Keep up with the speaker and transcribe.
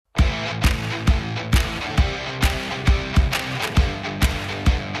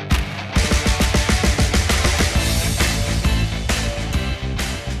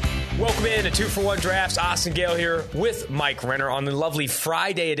to 2-for-1 Drafts. Austin Gale here with Mike Renner on the lovely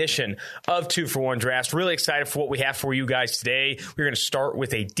Friday edition of 2-for-1 Drafts. Really excited for what we have for you guys today. We're going to start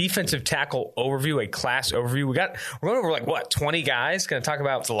with a defensive tackle overview, a class overview. We're going over 20 guys. Going to talk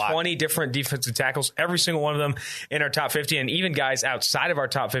about 20 different defensive tackles, every single one of them in our top 50, and even guys outside of our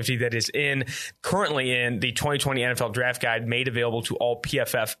top 50 that is currently in the 2020 NFL Draft Guide, made available to all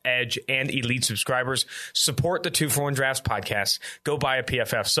PFF, Edge, and Elite subscribers. Support the 2-for-1 Drafts podcast. Go buy a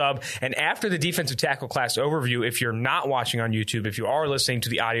PFF sub. And after the defensive tackle class overview, if you're not watching on YouTube, if you are listening to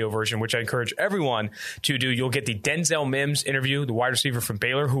the audio version, which I encourage everyone to do, you'll get the Denzel Mims interview, the wide receiver from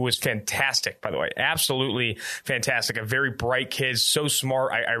Baylor, who was fantastic, by the way. Absolutely fantastic. A very bright kid, so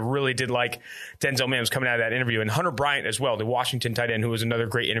smart. I really did like Denzel Mims coming out of that interview. And Hunter Bryant as well, the Washington tight end, who was another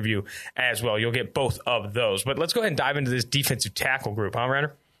great interview as well. You'll get both of those. But let's go ahead and dive into this defensive tackle group, huh,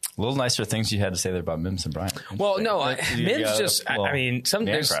 Renner? A little nicer things you had to say there about Mims and Bryant. Well, no, Mims just, I mean,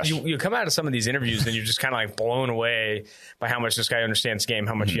 you come out of some of these interviews and you're just kind of like blown away by how much this guy understands the game,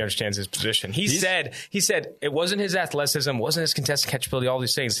 how much he understands his position. He said it wasn't his athleticism, wasn't his contested catchability, all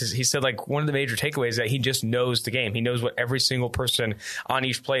these things. He said, like, one of the major takeaways is that he just knows the game. He knows what every single person on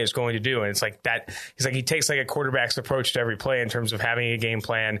each play is going to do. And it's like that. He's like, he takes like a quarterback's approach to every play in terms of having a game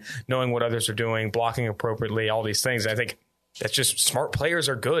plan, knowing what others are doing, blocking appropriately, all these things. I think that's just smart players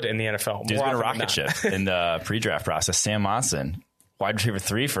are good in the NFL. He's been a rocket ship in the pre-draft process. Sam Monson, wide receiver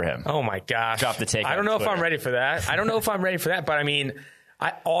 3 for him. Oh my gosh! Drop the take. I don't know if I'm ready for that. But I mean,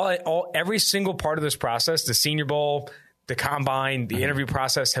 every single part of this process, the Senior Bowl, the combine, the interview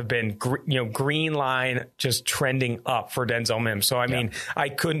process have been, green line just trending up for Denzel Mims. So I mean,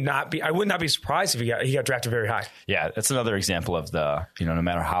 I would not be surprised if he got drafted very high. Yeah, that's another example of no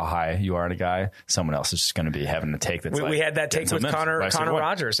matter how high you are in a guy, someone else is just going to be having the take. We had that take with Connor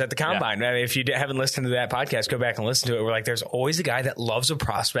Rogers at the combine. Yeah. I mean, if you haven't listened to that podcast, go back and listen to it. We're like, there's always a guy that loves a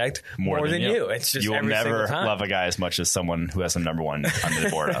prospect more than you. It's just you will never love a guy as much as someone who has a number one under the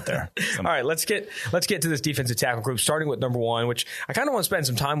board out there. All right, let's get to this defensive tackle group, starting with number 1, which I kind of want to spend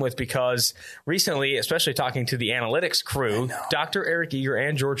some time with because recently, especially talking to the analytics crew, Dr. Eric Eager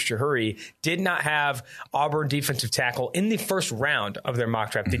and George Chahuri did not have Auburn defensive tackle in the first round of their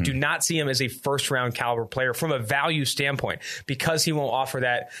mock draft. They do not see him as a first-round caliber player from a value standpoint because he won't offer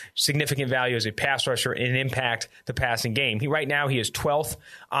that significant value as a pass rusher and impact the passing game. Right now, he is 12th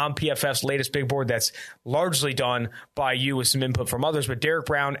on PFF's latest big board. That's largely done by you with some input from others, but Derek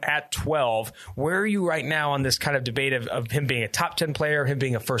Brown at 12. Where are you right now on this kind of debate of him being a top 10 player, him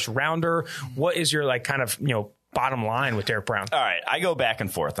being a first rounder? What is your bottom line with Derek Brown? All right, I go back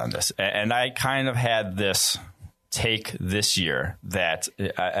and forth on this, and I kind of had this take this year that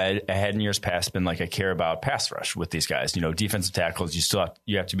I had in years past been like, I care about pass rush with these guys. Defensive tackles,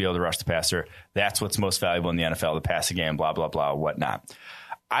 you have to be able to rush the passer. That's what's most valuable in the NFL, the passing game, blah, blah, blah, whatnot.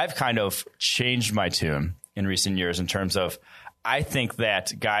 I've kind of changed my tune in recent years in terms of I think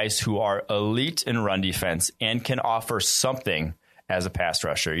that guys who are elite in run defense and can offer something as a pass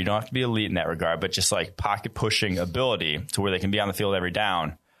rusher, you don't have to be elite in that regard, but just like pocket pushing ability to where they can be on the field every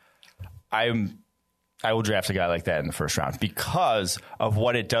down, I will draft a guy like that in the first round because of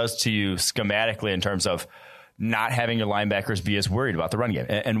what it does to you schematically in terms of not having your linebackers be as worried about the run game.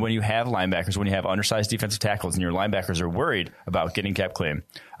 And when you have linebackers, when you have undersized defensive tackles and your linebackers are worried about getting kept clean,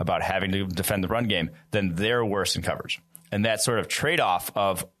 about having to defend the run game, then they're worse in coverage. And that sort of trade-off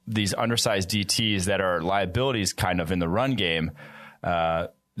of these undersized DTs that are liabilities kind of in the run game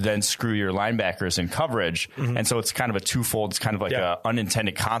then screw your linebackers in coverage. And so it's kind of a twofold. It's kind of like an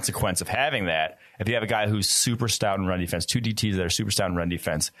unintended consequence of having that. If you have a guy who's super stout in run defense, 2 DTs that are super stout in run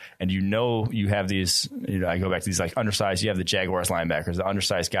defense, and you have these, I go back to these like undersized, you have the Jaguars linebackers, the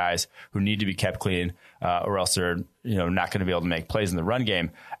undersized guys who need to be kept clean or else they're not going to be able to make plays in the run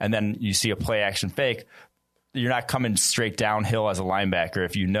game. And then you see a play action fake. You're not coming straight downhill as a linebacker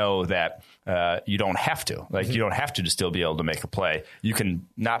if you know that you don't have to. You don't have to still be able to make a play. You can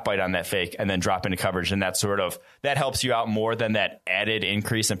not bite on that fake and then drop into coverage, and that helps you out more than that added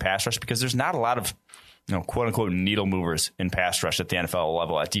increase in pass rush because there's not a lot of quote unquote needle movers in pass rush at the NFL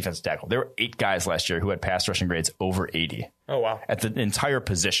level at defensive tackle. There were 8 guys last year who had pass rushing grades over 80. Oh wow! At the entire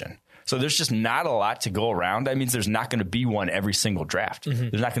position. So there's just not a lot to go around. That means there's not going to be one every single draft.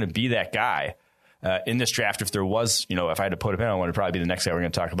 There's not going to be that guy. In this draft, if there was, if I had to put him in, I would probably be the next guy we're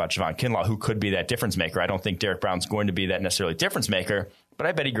going to talk about, Javon Kinlaw, who could be that difference maker. I don't think Derek Brown's going to be that necessarily difference maker, but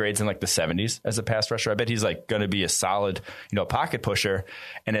I bet he grades in like the 70s as a pass rusher. I bet he's like going to be a solid, pocket pusher.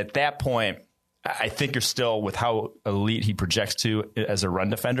 And at that point, I think you're still, with how elite he projects to as a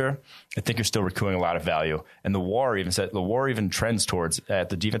run defender, I think you're still recruiting a lot of value. And the WAR even trends towards, at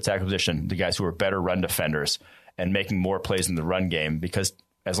the defense tackle position, the guys who are better run defenders and making more plays in the run game because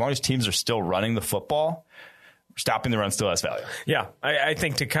as long as teams are still running the football, stopping the run still has value. Yeah, I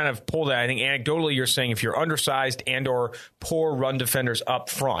think to kind of pull that, I think anecdotally you're saying if you're undersized and or poor run defenders up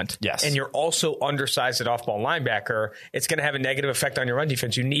front, yes, and you're also undersized at off-ball linebacker, it's going to have a negative effect on your run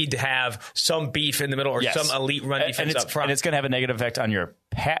defense. You need to have some beef in the middle or some elite run defense up front. And it's going to have a negative effect on your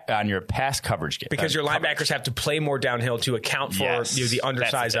pass coverage game. Because your linebackers have to play more downhill to account for the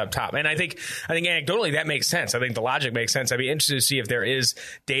undersized up top. And I think anecdotally that makes sense. I think the logic makes sense. I'd be interested to see if there is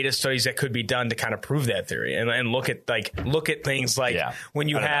data studies that could be done to kind of prove that theory and look at things like when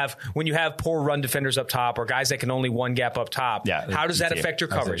you have poor run defenders up top or guys that can only one gap up top. How does that affect your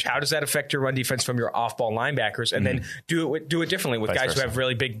coverage? How does that affect your run defense from your off ball linebackers? And then do it differently with guys who have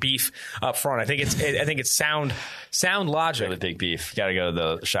really big beef up front. I think it's sound logic. Really big beef. Got to go to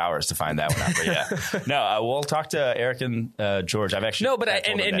the showers to find that one out. But we'll talk to Eric and George. I've actually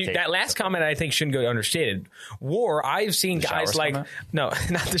that last comment I think shouldn't go understated. I've seen guys like not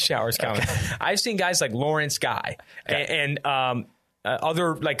the showers comment. I've seen guys like Lawrence Guy and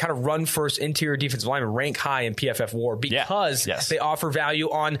other like kind of run first interior defensive linemen rank high in PFF WAR because they offer value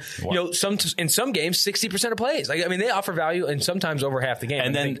on in some games 60% of plays. They offer value and sometimes over half the game.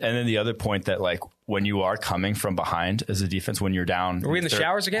 And then the other point that like when you are coming from behind as a defense, when you're down, are we in the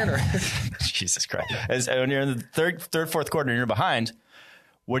showers again? Or? Jesus Christ! When you're in the third, fourth quarter and you're behind,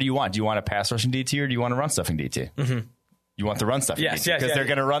 what do you want? Do you want a pass rushing DT or do you want a run stuffing DT? Mm-hmm. You want the run stuff, because they're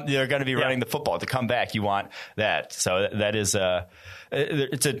going to run. They're going to be running the football to come back. You want that. So that is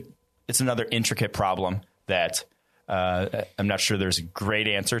it's another intricate problem that I'm not sure there's a great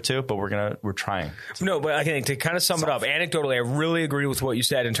answer to, but we're trying. No, but I think to kind of sum it up, anecdotally, I really agree with what you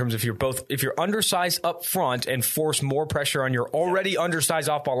said in terms of if you're undersized up front and force more pressure on your already undersized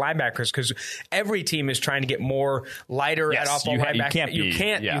off-ball linebackers, because every team is trying to get more lighter at off-ball linebacker. You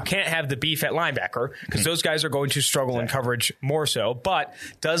can't have the beef at linebacker because those guys are going to struggle in coverage more so. But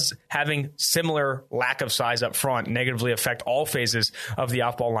does having similar lack of size up front negatively affect all phases of the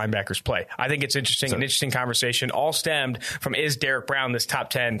off-ball linebackers play? I think it's interesting, an interesting conversation. All stemmed from, is Derek Brown this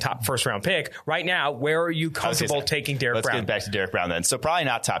top 10, top first round pick? Right now, where are you comfortable taking Derek Brown? Let's get back to Derek Brown then. So probably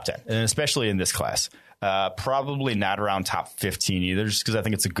not top 10, and especially in this class. Probably not around top 15 either, just because I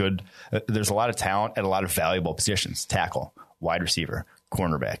think it's there's a lot of talent at a lot of valuable positions, tackle, wide receiver,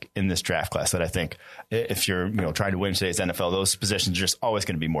 cornerback in this draft class that I think if you're trying to win today's NFL, those positions are just always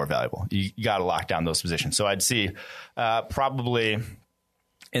going to be more valuable. You got to lock down those positions. So I'd see probably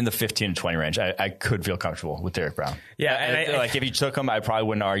in the 15 to 20 range, I could feel comfortable with Derek Brown. Yeah, and if you took him, I probably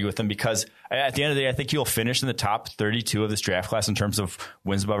wouldn't argue with him because at the end of the day, I think he'll finish in the top 32 of this draft class in terms of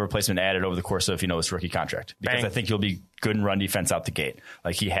wins above replacement added over the course of his rookie contract. Because I think he'll be good in run defense out the gate.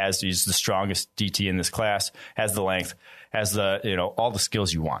 Like he's the strongest DT in this class, has the length, has the all the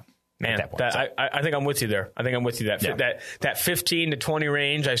skills you want. Man, I think I'm with you there. I think I'm with you. That 15 to 20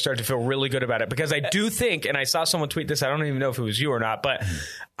 range, I start to feel really good about it because I do think, and I saw someone tweet this, I don't even know if it was you or not, but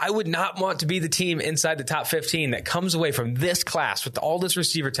I would not want to be the team inside the top 15 that comes away from this class with all this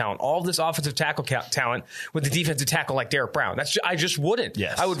receiver talent, all this offensive tackle talent with the defensive tackle like Derek Brown. I just wouldn't.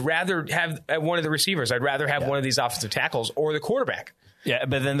 Yes. I would rather have one of the receivers. I'd rather have one of these offensive tackles or the quarterback. Yeah,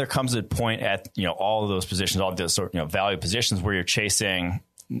 but then there comes a point at all of those positions, all of those value positions where you're chasing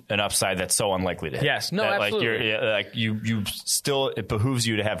an upside that's so unlikely to hit. Yes, no, absolutely. You still, it behooves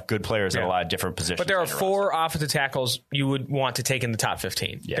you to have good players in a lot of different positions. But there are 4 offensive tackles you would want to take in the top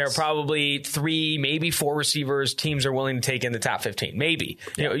 15. Yes. There are probably 3, maybe 4 receivers teams are willing to take in the top 15. Maybe.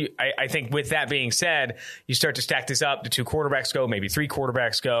 Yeah. I think with that being said, you start to stack this up. The 2 quarterbacks go, maybe 3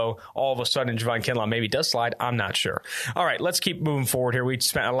 quarterbacks go. All of a sudden, Javon Kinlaw maybe does slide. I'm not sure. All right, let's keep moving forward here. We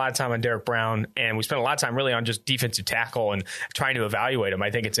spent a lot of time on Derek Brown, and we spent a lot of time really on just defensive tackle and trying to evaluate him. I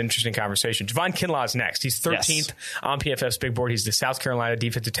think it's an interesting conversation. Javon Kinlaw is next. He's 13th on PFF's big board. He's the South Carolina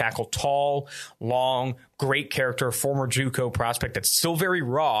defensive tackle. Tall, long, great character, former JUCO prospect that's still very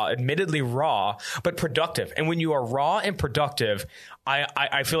raw, admittedly raw, but productive. And when you are raw and productive,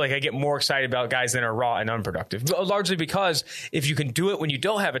 I feel like I get more excited about guys that are raw and unproductive, largely because if you can do it when you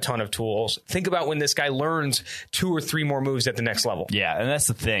don't have a ton of tools, think about when this guy learns 2 or 3 more moves at the next level. Yeah, and that's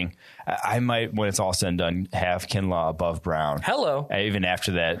the thing. I might, when it's all said and done, have Kinlaw above Brown. Hello. Even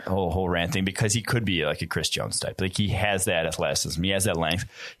after that whole rant thing, because he could be like a Chris Jones type. Like he has that athleticism. He has that length.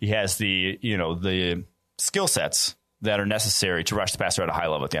 He has the skill sets that are necessary to rush the passer at a high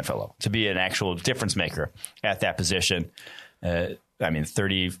level at the NFL level, to be an actual difference maker at that position.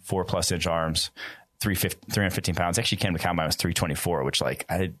 34 plus inch arms, 315 pounds. Actually, Ken McCombine was 324, which I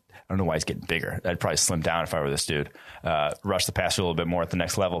don't know why he's getting bigger. I'd probably slim down if I were this dude. Rush the passer a little bit more at the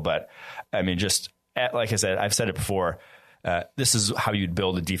next level. But I mean, like I said, I've said it before. this is how you'd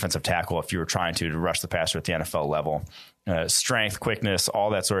build a defensive tackle if you were trying to rush the passer at the NFL level. Strength, quickness,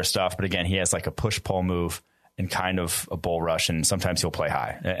 all that sort of stuff. But again, he has like a push-pull move and kind of a bull rush, and sometimes he'll play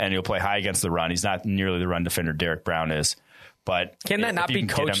high. And he'll play high against the run. He's not nearly the run defender Derek Brown is. But can that not be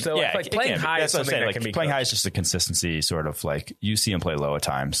coached, though? Yeah, like playing high is something that can be playing coached. high is just a consistency sort of like you see him play low at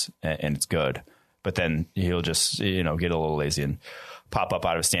times, and it's good. But then he'll just, get a little lazy and pop up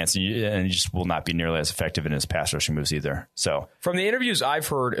out of his stance, and he just will not be nearly as effective in his pass rushing moves either. So from the interviews I've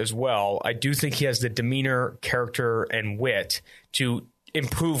heard as well, I do think he has the demeanor, character, and wit to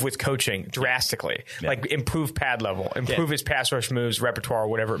improve with coaching drastically, like improve pad level, improve his pass rush moves, repertoire,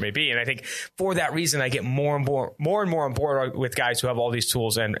 whatever it may be. And I think for that reason, I get more and more on board with guys who have all these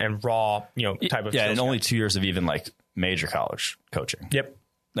tools and raw, type of. Yeah, and only 2 years of even like major college coaching. Yep.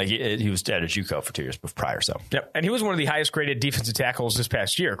 Like he was at a JUCO for 2 years prior. So and he was one of the highest graded defensive tackles this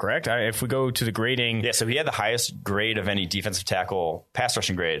past year, correct? If we go to the grading, so he had the highest grade of any defensive tackle, pass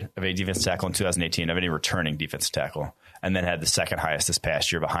rushing grade of any defensive tackle in 2018 of any returning defensive tackle, and then had the second highest this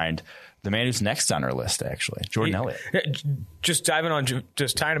past year behind the man who's next on our list, actually, Jordan Elliott. Just tying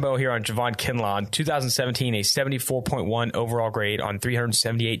a bow here on Javon Kinlaw. In 2017, a 74.1 overall grade on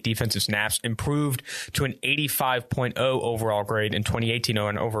 378 defensive snaps, improved to an 85.0 overall grade in 2018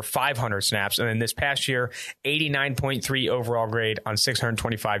 on over 500 snaps. And then this past year, 89.3 overall grade on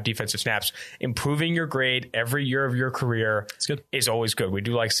 625 defensive snaps. Improving your grade every year of your career is always good. We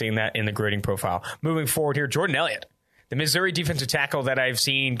do like seeing that in the grading profile. Moving forward here, Jordan Elliott, the Missouri defensive tackle that I've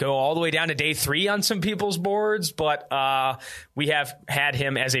seen go all the way down to day 3 on some people's boards, but we have had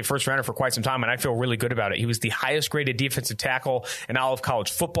him as a first rounder for quite some time, and I feel really good about it. He was the highest graded defensive tackle in all of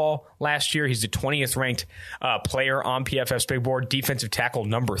college football last year. He's the 20th ranked player on PFF's big board, defensive tackle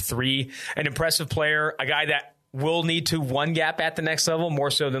number 3. An impressive player, a guy that will need to one gap at the next level, more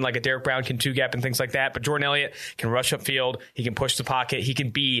so than like a Derek Brown can two gap and things like that. But Jordan Elliott can rush upfield. He can push the pocket. He can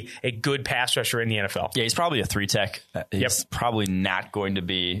be a good pass rusher in the NFL. Yeah, he's probably a 3-tech. He's probably not going to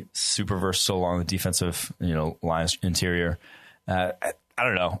be super versatile along the defensive, line interior. I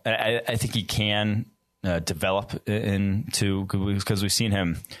don't know. I think he can develop into, because we've seen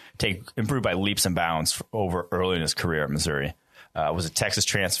him improve by leaps and bounds over early in his career at Missouri. Was a Texas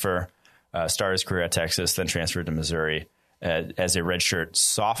transfer. Started his career at Texas, then transferred to Missouri as a redshirt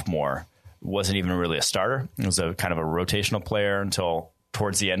sophomore. Wasn't even really a starter. He was a kind of a rotational player until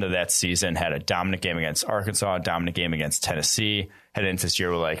towards the end of that season. Had a dominant game against Arkansas, a dominant game against Tennessee. Headed into this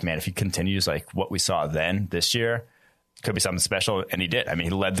year, we're like, man, if he continues like what we saw then this year, could be something special. And he did. I mean,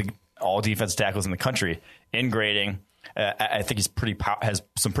 he led all defensive tackles in the country in grading. I think he's has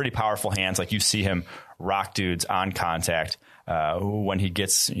some pretty powerful hands. Like you see him rock dudes on contact when he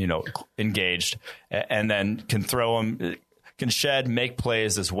gets engaged, and then can throw them, can shed, make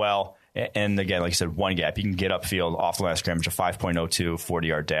plays as well. And again, like you said, one gap. You can get upfield off the line of scrimmage. A 5.02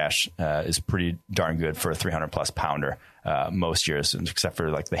 40-yard dash is pretty darn good for a 300-plus pounder most years, except for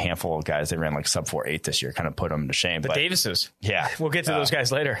like the handful of guys that ran like sub 4.8 this year, kind of put them to shame. But Davises. Yeah. We'll get to those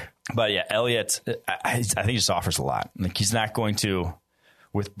guys later. But yeah, Elliott, I think he just offers a lot. Like he's not going to,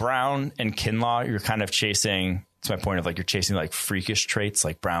 with Brown and Kinlaw, you're kind of chasing, it's my point of like you're chasing like freakish traits.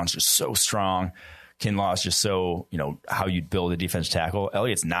 Like Brown's just so strong. Kinlaw is just so, how you'd build a defensive tackle.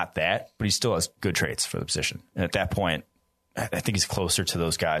 Elliott's not that, but he still has good traits for the position. And at that point, I think he's closer to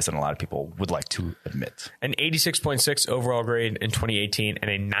those guys than a lot of people would like to admit. An 86.6 overall grade in 2018 and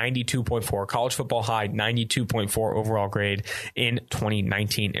a 92.4 college football high, 92.4 overall grade in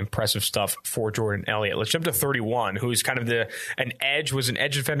 2019. Impressive stuff for Jordan Elliott. Let's jump to 31, who's kind of was an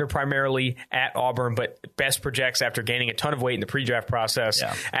edge defender primarily at Auburn, but best projects after gaining a ton of weight in the pre-draft process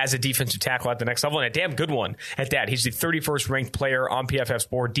as a defensive tackle at the next level, and a damn good one at that. He's the 31st ranked player on PFF's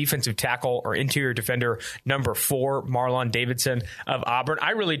board, defensive tackle or interior defender number 4, Marlon Davidson of Auburn.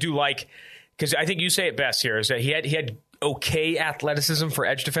 I really do like, because I think you say it best here, is that he had okay athleticism for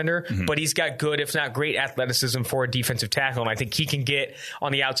edge defender, but he's got good, if not great, athleticism for a defensive tackle. And I think he can get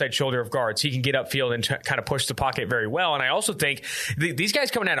on the outside shoulder of guards. He can get upfield and kind of push the pocket very well. And I also think these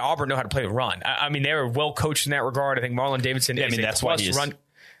guys coming out of Auburn know how to play the run. I mean, they were well coached in that regard. I think Marlon Davidson is a plus run.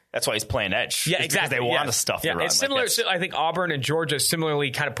 That's why he's playing edge. Yeah, exactly. They want to stuff the run. It's similar. I think Auburn and Georgia similarly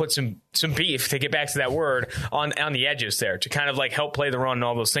kind of put some beef, to get back to that word, on the edges there to kind of like help play the run and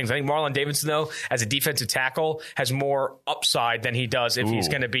all those things. I think Marlon Davidson, though, as a defensive tackle, has more upside than he does if he's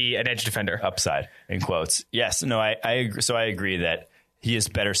going to be an edge defender. Upside, in quotes. Yes. No, I agree. So I agree that he is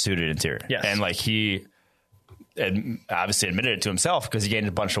better suited interior. Yes. And like he obviously admitted it to himself because he gained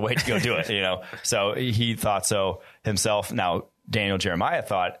a bunch of weight to go do it, So he thought so himself. Now, Daniel Jeremiah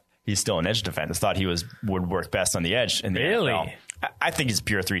thought he's still an edge defender. Thought he would work best on the edge in the NFL. I think he's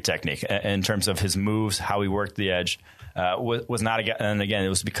pure 3 technique in terms of his moves, how he worked the edge. Was not and again, it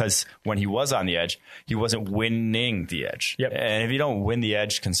was because when he was on the edge, he wasn't winning the edge. Yep. And if you don't win the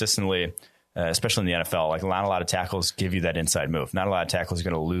edge consistently, especially in the NFL, like not a lot of tackles give you that inside move. Not a lot of tackles are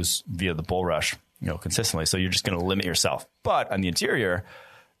going to lose via the bull rush, consistently. So you're just going to limit yourself. But on the interior,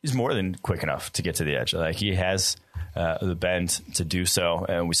 he's more than quick enough to get to the edge. Like he has the bend to do so,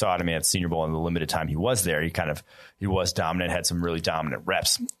 and we saw it. I mean, at Senior Bowl in the limited time he was there, he was dominant, had some really dominant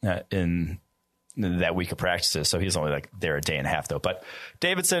reps in that week of practices. So he's only like there a day and a half though. But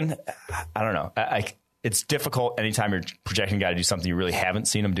Davidson, I don't know. It's difficult anytime you're projecting a guy to do something you really haven't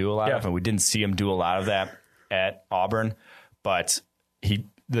seen him do a lot of, and we didn't see him do a lot of that at Auburn. But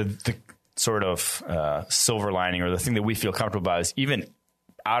the sort of silver lining, or the thing that we feel comfortable about, is even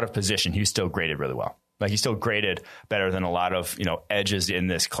out of position, he still graded really well. Like he still graded better than a lot of edges in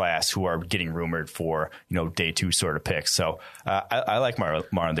this class who are getting rumored for day 2 sort of picks. So I like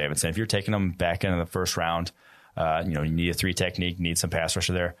Marlon Davidson. If you're taking him back into the first round, you need a 3 technique, need some pass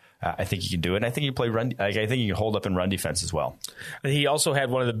rusher there. I think he can do it. And I think he can play run. I think he can hold up in run defense as well. And he also had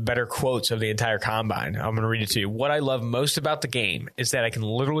one of the better quotes of the entire combine. I'm going to read it to you. What I love most about the game is that I can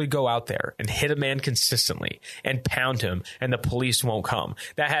literally go out there and hit a man consistently and pound him, and the police won't come.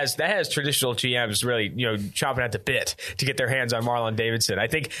 That has traditional GMs really chomping at the bit to get their hands on Marlon Davidson. I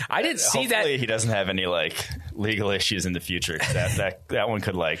think I didn't see that. Hopefully he doesn't have any legal issues in the future. That one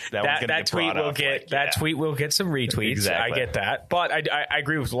could that tweet will get tweet will get some retweets. Exactly. I get that, but I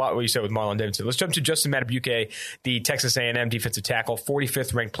agree with a lot of what you said with Marlon Davidson. Let's jump to Justin Madubuike, the Texas A&M defensive tackle,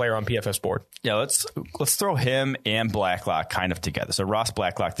 45th ranked player on PFF board. Yeah, let's throw him and Blacklock kind of together. So Ross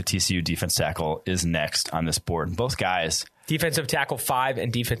Blacklock, the TCU defense tackle, is next on this board. Both guys, defensive tackle 5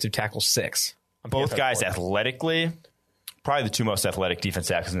 and defensive tackle 6. Both guys athletically, probably the 2 most athletic defense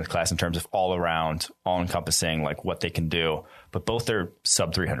tackles in the class in terms of all around, all encompassing, like what they can do. But both are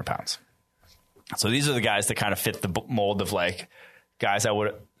sub 300 pounds. So these are the guys that kind of fit the mold of guys I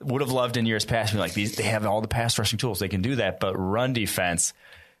would have loved in years past. They have all the pass rushing tools. They can do that. But run defense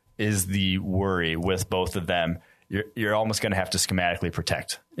is the worry with both of them. You're almost going to have to schematically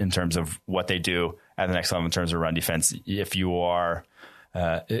protect in terms of what they do at the next level in terms of run defense. If you're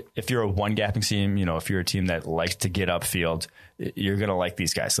a one gapping team, if you're a team that likes to get upfield, you're going to like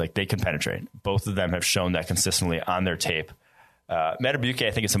these guys. Like they can penetrate. Both of them have shown that consistently on their tape. Madubuike,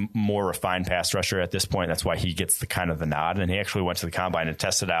 I think it's a more refined pass rusher at this point. That's why he gets the nod. And he actually went to the combine and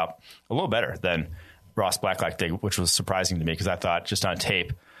tested out a little better than Ross Blacklock did, which was surprising to me because I thought just on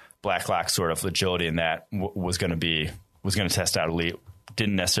tape, Blacklock's sort of agility in that was going to test out elite.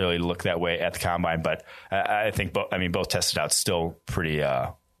 Didn't necessarily look that way at the combine, but I think both tested out still pretty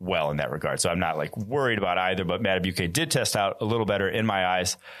well in that regard. So I'm not worried about either. But Madubuike did test out a little better in my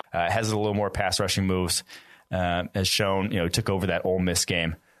eyes. Has a little more pass rushing moves. Has shown, took over that Ole Miss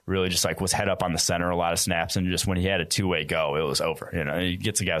game, really just was head up on the center a lot of snaps, and just when he had a 2-way go, it was over. He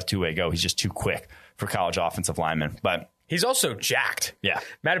gets a guy with 2-way go. He's just too quick for college offensive linemen. But he's also jacked. Yeah.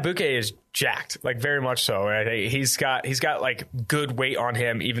 Madubuike is jacked, very much so. Right? He's got good weight on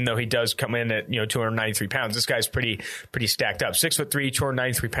him, even though he does come in at 293 pounds. This guy's pretty stacked up. 6'3",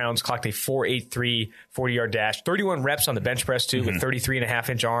 293 pounds, clocked a 4.83 40-yard dash, 31 reps on the bench press too, with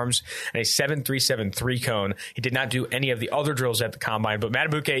 33.5-inch arms and a 7.373 3 cone. He did not do any of the other drills at the combine, but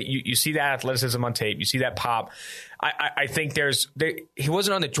Madubuike, you see that athleticism on tape, you see that pop. I think he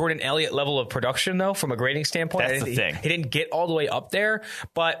wasn't on the Jordan Elliott level of production though, from a grading standpoint. That's the thing. He didn't get all the way up there,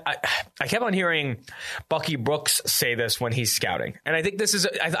 but I kept on hearing Bucky Brooks say this when he's scouting. And I think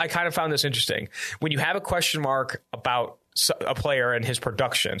I kind of found this interesting. When you have a question mark about a player and his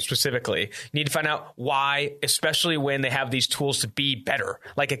production specifically, you need to find out why, especially when they have these tools to be better,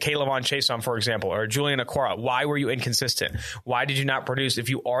 like a K'Lavon Chaisson, for example, or Julian Okwara. Why were you inconsistent? Why did you not produce if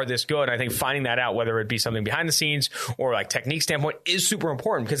you are this good? I think finding that out, whether it be something behind the scenes or technique standpoint, is super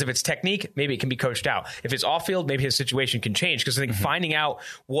important, because if it's technique, maybe it can be coached out. If it's off field, maybe his situation can change, because I think finding out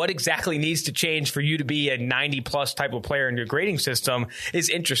what exactly needs to change for you to be a 90+ type of player in your grading system is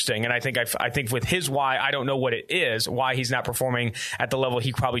interesting. And I think with his why, I don't know what it is, why he's not performing at the level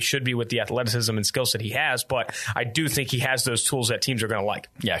he probably should be with the athleticism and skill set he has, but I do think he has those tools that teams are going to like.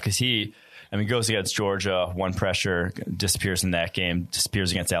 Yeah, because he goes against Georgia, 1 pressure, disappears in that game,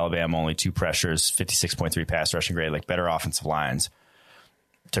 disappears against Alabama, only 2 pressures, 56.3 pass rushing grade, better offensive lines.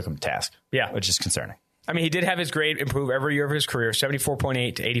 Took him to task. Yeah. Which is concerning. I mean, he did have his grade improve every year of his career,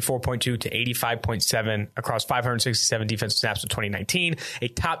 74.8 to 84.2 to 85.7 across 567 defensive snaps in 2019, a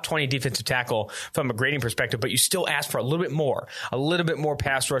top 20 defensive tackle from a grading perspective, but you still ask for a little bit more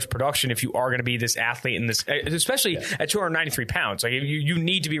pass rush production if you are going to be this athlete in this, especially at 293 pounds. Like you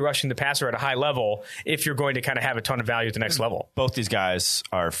need to be rushing the passer at a high level if you're going to kind of have a ton of value at the next level. Both these guys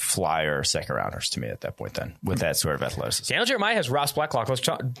are flyer second rounders to me at that point then, with that sort of athleticism. Daniel Jeremiah has Ross Blacklock. Let's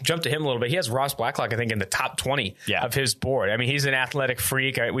jump to him a little bit. He has Ross Blacklock, I think, in the top 20 of his board. I mean, he's an athletic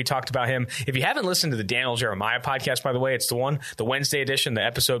freak. We talked about him. If you haven't listened to the Daniel Jeremiah podcast, by the way, it's the Wednesday edition, the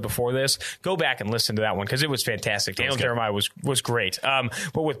episode before this. Go back and listen to that one because it was fantastic. Daniel Jeremiah was great.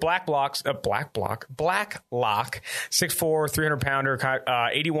 But with Blacklock, 6'4", 300 pounder,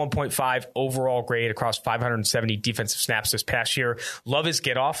 81.5 overall grade across 570 defensive snaps this past year. Love his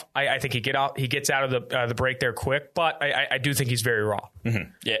get off. I think he gets out of the break there quick, but I do think he's very raw.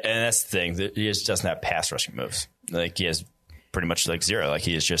 Mm-hmm. Yeah, and that's the thing. He just doesn't have pass rushing moves. Like he has pretty much like zero. Like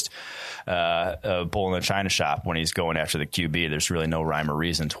he is just a bull in a china shop when he's going after the QB. There's really no rhyme or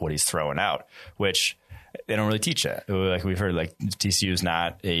reason to what he's throwing out, which they don't really teach it. Like we've heard, like TCU is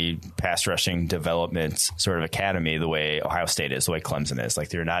not a pass rushing development sort of academy the way Ohio State is, the way Clemson is. Like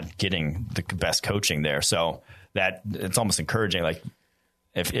they're not getting the best coaching there. So that it's almost encouraging. Like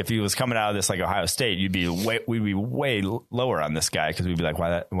if he was coming out of this like Ohio State, we'd be way lower on this guy because we'd be like,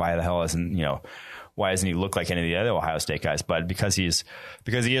 why the hell why doesn't he look like any of the other Ohio State guys? But because he is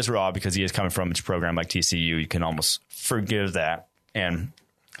raw, because he is coming from a program like TCU, you can almost forgive that and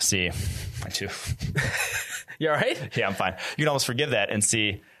see. I too. You all right? Yeah, I'm fine. You can almost forgive that and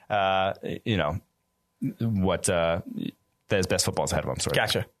see, what that his best football is ahead of him. Sorry.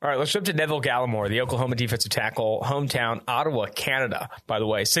 Gotcha. All right, let's jump to Neville Gallimore, the Oklahoma defensive tackle, hometown, Ottawa, Canada, by the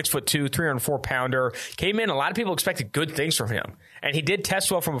way. 6'2", 304-pounder. Came in, a lot of people expected good things from him. And he did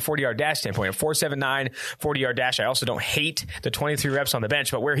test well from a 40-yard dash standpoint. A 4.79 40-yard dash. I also don't hate the 23 reps on the bench,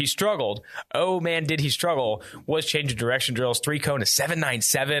 but where he struggled, oh man, did he struggle, was change of direction drills. 3-cone, a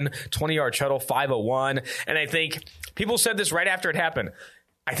 7.97, 20-yard shuttle, 5.01. And I think people said this right after it happened.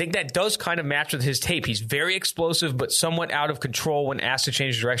 I think that does kind of match with his tape. He's very explosive, but somewhat out of control when asked to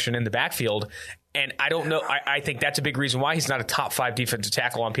change direction in the backfield. And I don't know. I think that's a big reason why he's not a top 5 defensive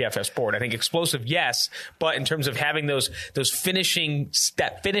tackle on PFF board. I think explosive, yes, but in terms of having those finishing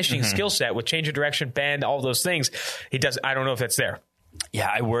skill set with change of direction, bend, all those things, he does. I don't know if that's there.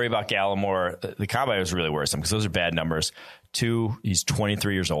 Yeah, I worry about Gallimore. The combine was really worrisome because those are bad numbers. 2, he's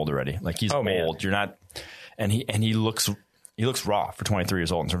 23 years old already. Like he's old. Man. You're not, and he looks raw for 23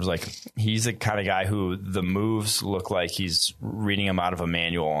 years old in terms of like he's the kind of guy who the moves look like he's reading them out of a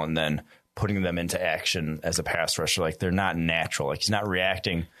manual and then putting them into action as a pass rusher. Like they're not natural. Like he's not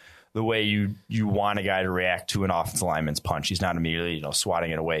reacting the way you want a guy to react to an offensive lineman's punch. He's not immediately swatting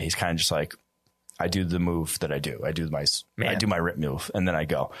it away. He's kind of just like, I do the move that I do. I do my rip move and then I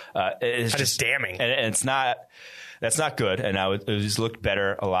go. It's just damning, and it's not. That's not good. And now he's looked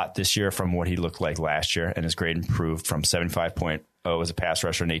better a lot this year from what he looked like last year. And his grade improved from 75.0 as a pass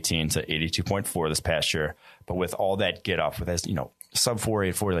rusher in 18 to 82.4 this past year. But with all that get off with his, sub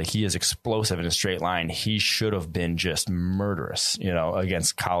 4.84, like he is explosive in a straight line. He should have been just murderous,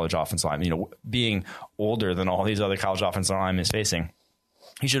 against college offensive linemen. Being older than all these other college offensive linemen is facing,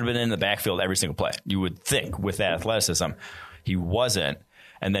 he should have been in the backfield every single play. You would think with that athleticism. He wasn't.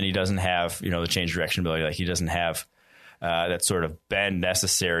 And then he doesn't have, the change direction ability. Like he doesn't have that sort of bend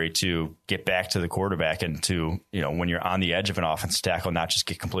necessary to get back to the quarterback and to, when you're on the edge of an offensive tackle, not just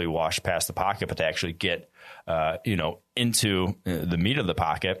get completely washed past the pocket, but to actually get, into the meat of the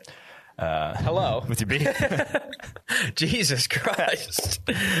pocket. Hello. With your beat. Jesus Christ.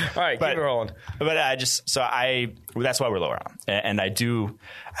 All right, keep it rolling. But that's why we're lower on. And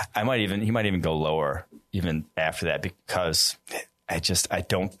he might even go lower even after that because I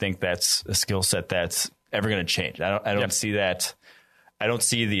don't think that's a skill set that's ever going to change. I don't see that. I don't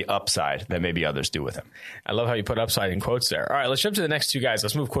see the upside that maybe others do with him. I love how you put upside in quotes there. All right, let's jump to the next 2 guys.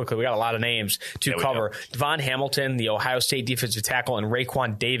 Let's move quickly. We got a lot of names to cover. Devon Hamilton, the Ohio State defensive tackle, and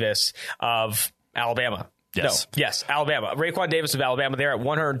Raekwon Davis of Alabama. Yes, Alabama. Raekwon Davis of Alabama. They're at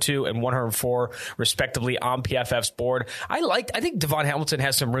 102 and 104, respectively, on PFF's board. I think Devon Hamilton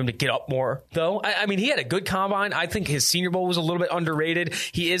has some room to get up more, though. I mean, he had a good combine. I think his Senior Bowl was a little bit underrated.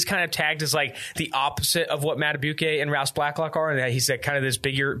 He is kind of tagged as like the opposite of what Madubuike and Rouse Blacklock are, and he's kind of this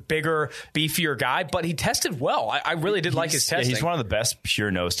bigger, beefier guy. But he tested well. I really did like his testing. Yeah, he's one of the best pure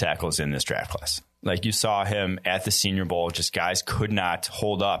nose tackles in this draft class. Like you saw him at the Senior Bowl, just guys could not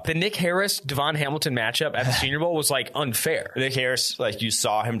hold up. The Nick Harris, Devon Hamilton matchup at the Senior Bowl was like unfair. Nick Harris, like you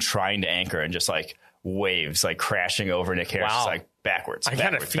saw him trying to anchor and just like waves like crashing over Nick Harris, Wow. like backwards. I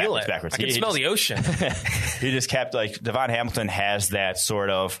kind of feel it. Backwards. I can smell the ocean. He just kept like Devon Hamilton has that sort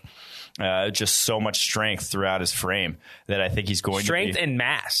of just so much strength throughout his frame that I think he's going strength to be. and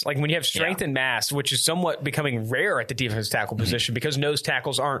mass. Like when you have strength and mass, which is somewhat becoming rare at the defensive tackle position because nose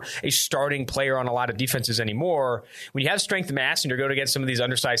tackles aren't a starting player on a lot of defenses anymore. When you have strength and mass and you're going against some of these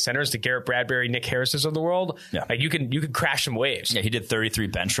undersized centers, the Garrett Bradbury, Nick Harris's of the world, like you can crash some waves. Yeah, he did 33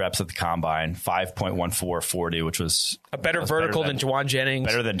 bench reps at the combine, 5.1440, which was a better vertical than Juwan Jennings,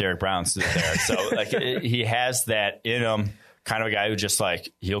 better than Derek Brown's there. So like he has that in him. Kind of a guy who just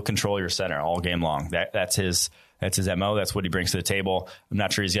like he'll control your center all game long. That's his MO. That's what he brings to the table. I'm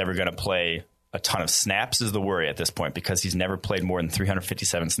not sure he's ever going to play a ton of snaps is the worry at this point because he's never played more than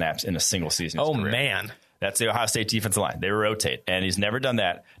 357 snaps in a single season. Oh man. That's the Ohio State defensive line. They rotate, and he's never done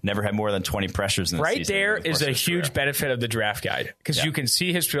that. Never had more than 20 pressures in the season. Right there is a huge benefit of the draft guide because you can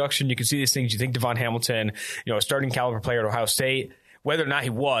see his production. You can see these things. You think Devon Hamilton, a starting caliber player at Ohio State, whether or not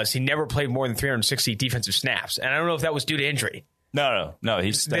he never played more than 360 defensive snaps. And I don't know if that was due to injury. No.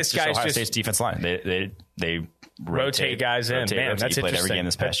 That's this guy's Ohio State's defense line. They rotate guys in. Man, that's he played interesting. every game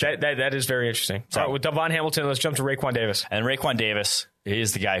this past year. That is very interesting. So, all right, with Devon Hamilton, let's jump to Raekwon Davis. And Raekwon Davis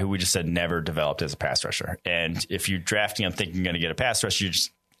is the guy who we just said never developed as a pass rusher. And if you're drafting him thinking you're going to get a pass rusher,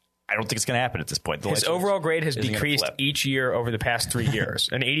 I don't think it's going to happen at this point. His overall grade has decreased each year over the past 3 years.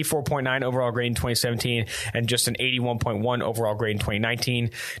 An 84.9 overall grade in 2017 and just an 81.1 overall grade in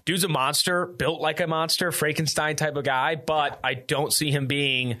 2019. Dude's a monster, built like a monster, Frankenstein type of guy, but I don't see him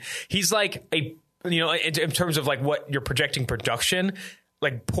being – he's like a – in terms of like what you're projecting production –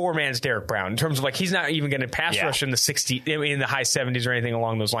 like poor man's Derek Brown in terms of like he's not even going to pass rush in the 60 in the high 70s or anything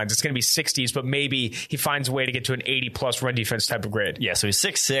along those lines. It's going to be 60s, but maybe he finds a way to get to an 80 plus run defense type of grade. Yeah, so he's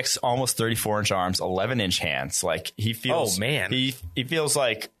 6'6", almost 34-inch arms, 11-inch hands. Like he feels he feels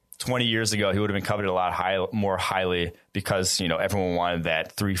like 20 years ago he would have been coveted a lot more highly because everyone wanted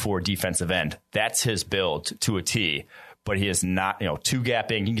that 3-4 defensive end. That's his build to a T. But he is not,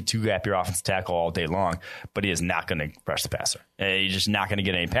 two-gapping. You can two-gap your offensive tackle all day long, but he is not going to rush the passer. You're just not going to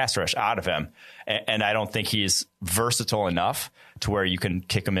get any pass rush out of him. And I don't think he's versatile enough to where you can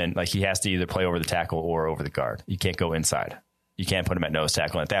kick him in. Like he has to either play over the tackle or over the guard. You can't go inside. You can't put him at nose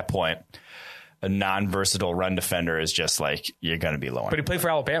tackle. And at that point, a non-versatile run defender is just like you're going to be low on. But he played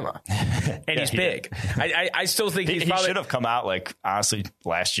for Alabama, and he's big. I still think he should have come out like honestly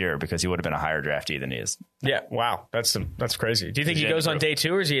last year because he would have been a higher draftee than he is. Yeah, wow, that's crazy. Do you think he goes on day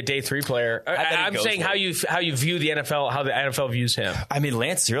 2 or is he a day 3 player? I'm saying how you view the NFL, how the NFL views him. I mean,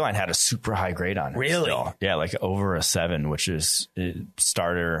 Lance Zierlein had a super high grade on him. Really? Still. Yeah, like over a 7, which is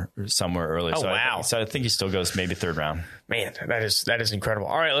starter somewhere early. Oh, so wow. I think he still goes maybe 3rd round. Man, that is incredible.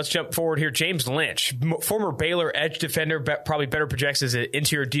 All right, let's jump forward here. James Lynch, former Baylor edge defender, probably better projects as an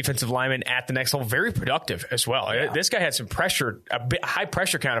interior defensive lineman at the next level. Very productive as well. Yeah. This guy had some pressure, high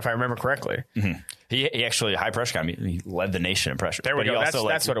pressure count, if I remember correctly. Mm-hmm. He actually, high pressure count, he led the nation in pressure. There we go.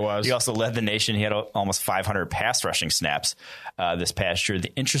 That's what it was. He also led the nation. He had almost 500 pass rushing snaps this past year.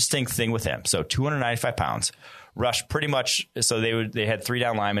 The interesting thing with him, so 295 pounds. Rush pretty much, so they had 3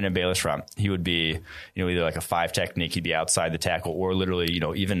 down linemen in Baylor's front. He would be, either like a 5 technique, he'd be outside the tackle, or literally,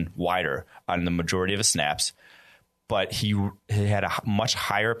 even wider on the majority of his snaps. But he had a much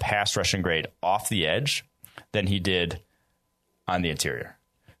higher pass rushing grade off the edge than he did on the interior.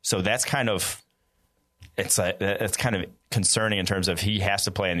 So that's kind of concerning in terms of he has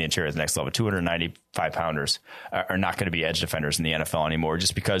to play in the interior at the next level. 295 pounders are not going to be edge defenders in the NFL anymore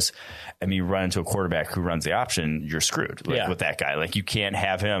just because, you run into a quarterback who runs the option, you're screwed with that guy. Like you can't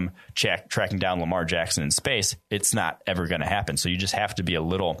have him tracking down Lamar Jackson in space. It's not ever going to happen. So you just have to be a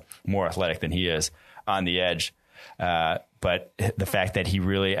little more athletic than he is on the edge. But the fact that he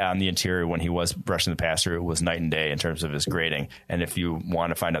really on the interior when he was rushing the passer, it was night and day in terms of his grading. And if you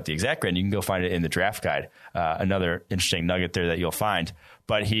want to find out the exact grade, you can go find it in the draft guide. Another interesting nugget there that you'll find.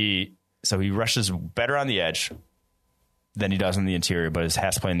 But he rushes better on the edge than he does in the interior, but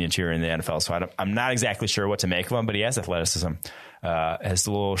has to play in the interior in the NFL. So I'm not exactly sure what to make of him, but he has athleticism, has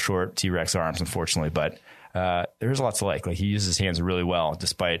the little short T-Rex arms, unfortunately. But there's a lot to like. Like he uses his hands really well,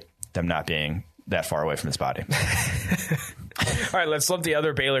 despite them not being that far away from his body. All right, let's lump the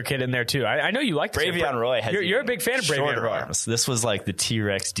other Baylor kid in there too. I know you like Bravion Roy. You're a big fan of Bravion Roy. Arms. This was like the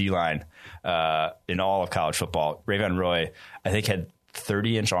T-Rex D-line in all of college football. Bravion Roy, I think, had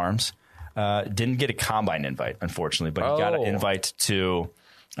 30-inch arms. Didn't get a combine invite, unfortunately, but he got an invite to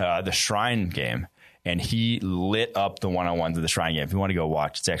the Shrine game, and he lit up the one-on-ones of the Shrine game. If you want to go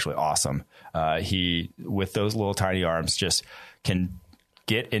watch, it's actually awesome. He, with those little tiny arms, just can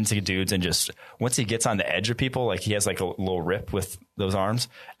get into dudes and just once he gets on the edge of people, like he has like a little rip with those arms.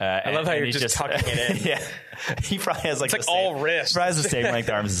 I love how you're just tucking it in. Yeah, he probably has like it's like all wrist. Probably has the same length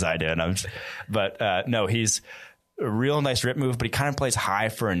arms as I do. And no, he's a real nice rip move, but he kind of plays high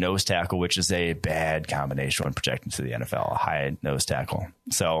for a nose tackle, which is a bad combination when projecting to the NFL. A high nose tackle.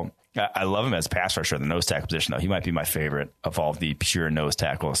 So I love him as a pass rusher in the nose tackle position, though. He might be my favorite of all of the pure nose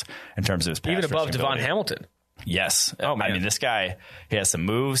tackles in terms of his pass even above Devon ability. Hamilton. Yes. Oh, man. I mean, this guy, he has some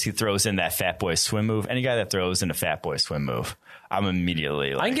moves. He throws in that fat boy swim move. Any guy that throws in a fat boy swim move, I'm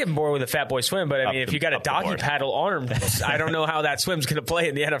immediately like, I can get bored with a fat boy swim, but I mean, if you got a doggy paddle arm, I don't know how that swim's going to play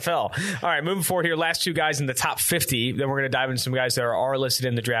in the NFL. All right, moving forward here, last two guys in the top 50. Then we're going to dive into some guys that are listed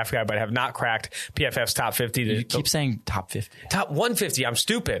in the draft guide, but have not cracked PFF's top 50. You keep saying top 50. Top 150. I'm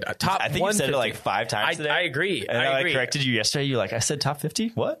stupid. Top I think you said it like 5 times today. I agree. And I corrected you yesterday. You're like, I said top 50?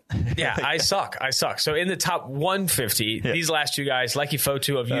 What? Yeah, I suck. So in the top 150, these last two guys, Leki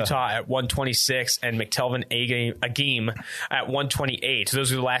Fotu of Utah at 126 and McTelvin Agim at 128. So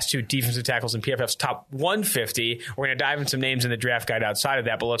those are the last two defensive tackles in PFF's top 150. We're going to dive into some names in the draft guide outside of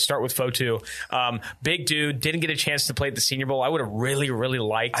that, but let's start with Fotu. Big dude, didn't get a chance to play at the Senior Bowl. I would have really, really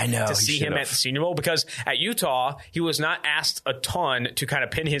liked to see him at the Senior Bowl because at Utah, he was not asked a ton to kind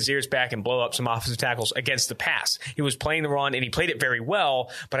of pin his ears back and blow up some offensive tackles against the pass. He was playing the run, and he played it very well,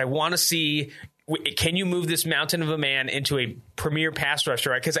 but I want to see, can you move this mountain of a man into a premier pass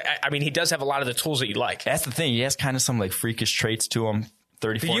rusher? Because, I mean, he does have a lot of the tools that you like. That's the thing. He has kind of some like freakish traits to him. The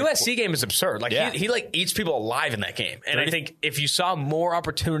USC game is absurd. Like he like eats people alive in that game. And I think if you saw more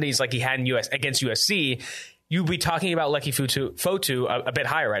opportunities like he had in against USC, you'd be talking about Leki Fotu a bit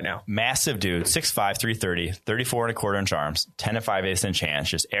higher right now. Massive dude, 6'5", 330, 34 and a quarter inch arms, 10 and 5/8 inch hands.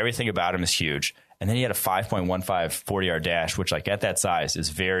 Just everything about him is huge. And then he had a 5.15 40-yard dash, which like at that size is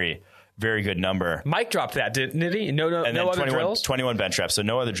very, very good number. Mike dropped that, didn't he? No other drills? 21 bench reps, so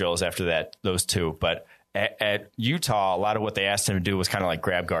no other drills after that, those two. But at Utah, a lot of what they asked him to do was kind of like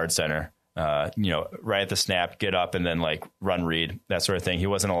grab guard center, right at the snap, get up, and then like run read, that sort of thing. He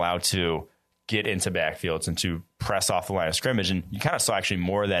wasn't allowed to get into backfields and to press off the line of scrimmage. And you kind of saw actually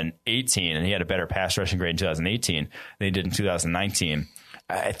more than 18, and he had a better pass rushing grade in 2018 than he did in 2019.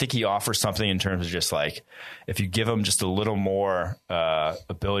 I think he offers something in terms of just like, if you give him just a little more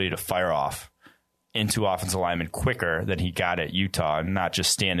ability to fire off into offensive linemen quicker than he got at Utah, and not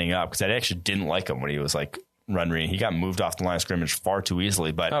just standing up, because I actually didn't like him when he was like run reading. He got moved off the line of scrimmage far too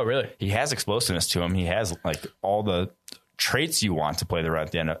easily, but he has explosiveness to him. He has like all the traits you want to play the run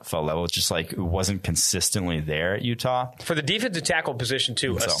at the NFL level. It's just like it wasn't consistently there at Utah. For the defensive tackle position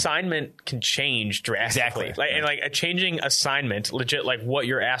too, assignment can change drastically. Exactly. And like a changing assignment, legit, like what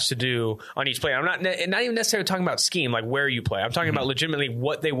you're asked to do on each play. I'm not even necessarily talking about scheme, like where you play. I'm talking about legitimately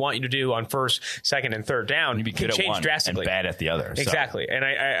what they want you to do on first, second, and third down. You be good can change at one drastically and bad at the other. Exactly. And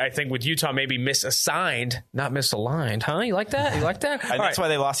I think with Utah, maybe misassigned, not misaligned. Huh? You like that? You like that? And that's why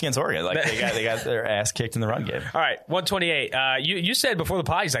they lost against Oregon. Like they got their ass kicked in the run game. All right, 128. You said before the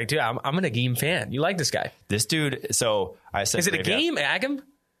pod, he's like, dude, I'm an Agim fan. You like this guy? This dude. So I said, is it Agim? Agim?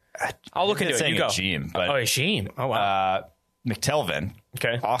 I'll look into it. You go. Agim, but Agim. Oh wow. McTelvin.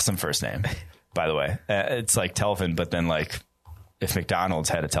 Okay. Awesome first name, by the way. It's like Telvin, but then like if McDonald's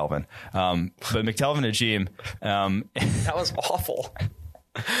had a Telvin. But McTelvin Agim. That was awful.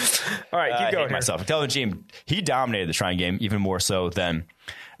 All right, keep going. Myself. McTelvin Agim. He dominated the trying game even more so than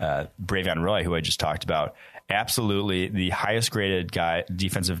Bravion Roy, who I just talked about. Absolutely the highest graded guy,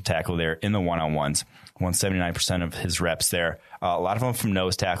 defensive tackle there in the one-on-ones. Won 79% of his reps there. A lot of them from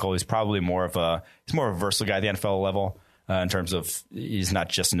nose tackle. He's probably more of a versatile guy at the NFL level in terms of he's not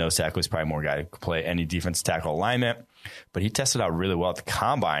just a nose tackle. He's probably more a guy who could play any defensive tackle alignment. But he tested out really well at the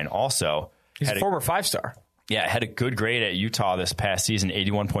combine. Also, he's a former 5-star. Yeah, had a good grade at Utah this past season,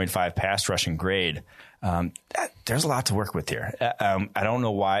 81.5 pass rushing grade. There's a lot to work with here. I don't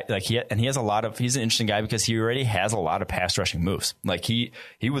know why. Like he's an interesting guy because he already has a lot of pass rushing moves. Like he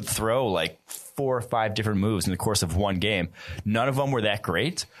would throw like 4 or 5 different moves in the course of one game. None of them were that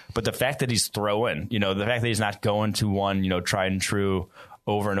great, but the fact that he's throwing, the fact that he's not going to one, tried and true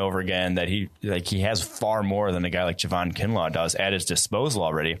over and over again, that he has far more than a guy like Javon Kinlaw does at his disposal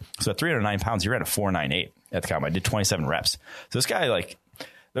already. So at 309 pounds, you're at a 498 at the combine. I did 27 reps. So this guy, like,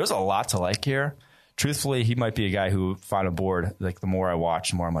 there's a lot to like here. Truthfully, he might be a guy who found a board. Like the more I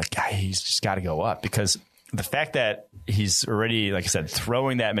watch, the more I'm like, guy, he's just got to go up, because the fact that he's already, like I said,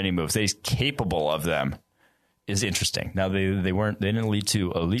 throwing that many moves, that he's capable of them, is interesting. Now they didn't lead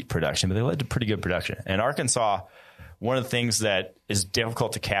to elite production, but they led to pretty good production. And Arkansas one of the things that is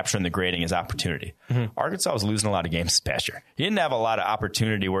difficult to capture in the grading is opportunity. Arkansas was losing a lot of games this past year. He didn't have a lot of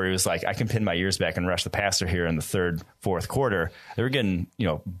opportunity where he was like, I can pin my ears back and rush the passer here in the third, fourth quarter. They were getting,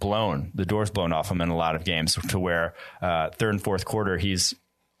 blown, the doors blown off him in a lot of games to where third and fourth quarter, he's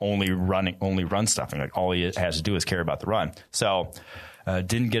only run stuffing. Like all he has to do is care about the run. So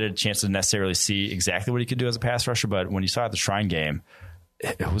didn't get a chance to necessarily see exactly what he could do as a pass rusher, but when you saw at the Shrine game,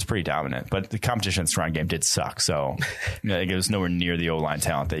 it was pretty dominant. But the competition in the Shrine game did suck. So it was nowhere near the O-line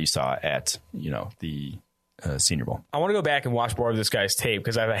talent that you saw at, the Senior Bowl. I want to go back and watch more of this guy's tape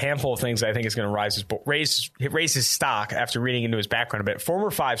because I have a handful of things that I think is going to raise his stock after reading into his background a bit.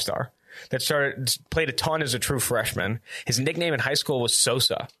 Former 5-star that played a ton as a true freshman. His nickname in high school was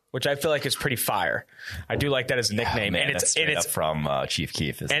Sosa, which I feel like is pretty fire. I do like that as a nickname. Man, and it's from Chief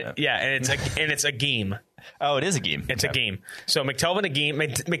Keef, isn't it? Yeah, and it's a game. Oh, it is a game. It's a game. So McTelvin a game.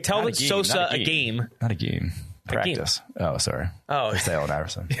 McTelvin Sosa a game. Not a game. Practice. Oh, sorry. Oh, it's Allen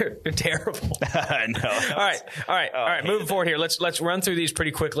Iverson. You're terrible. No. All right. Moving forward here. Let's run through these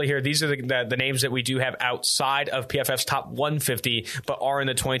pretty quickly here. These are the names that we do have outside of PFF's top 150, but are in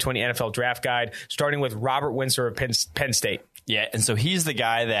the 2020 NFL Draft Guide. Starting with Robert Windsor of Penn State. Yeah, and so he's the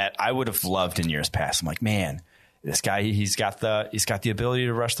guy that I would have loved in years past. I'm like, man, this guy, he's got the ability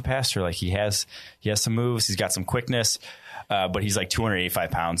to rush the passer. Like he has some moves, he's got some quickness, but he's like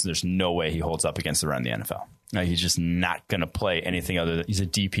 285 pounds, and there's no way he holds up against the run in the NFL. No, he's just not going to play anything other than he's a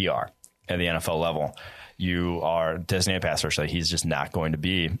DPR at the NFL level. You are designated pass rusher. He's just not going to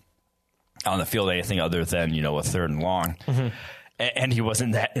be on the field anything other than a third and long. Mm-hmm. And he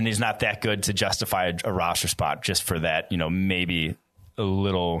wasn't that, and he's not that good to justify a roster spot just for that. Maybe a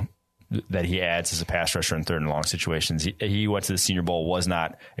little that he adds as a pass rusher in third and long situations. He went to the Senior Bowl, was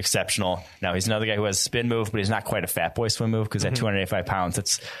not exceptional. Now he's another guy who has a spin move, but he's not quite a fat boy spin move because at 285 pounds,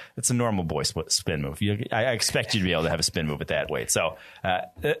 it's a normal boy spin move. I expect you to be able to have a spin move at that weight. So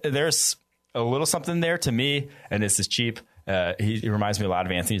there's a little something there to me, and this is cheap. He reminds me a lot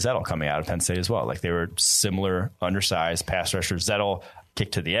of Anthony Zettel coming out of Penn State as well. Like they were similar, undersized pass rushers. Zettel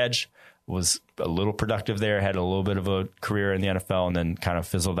kicked to the edge, was a little productive there, had a little bit of a career in the NFL, and then kind of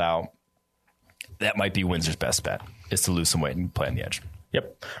fizzled out. That might be Windsor's best bet, is to lose some weight and play on the edge.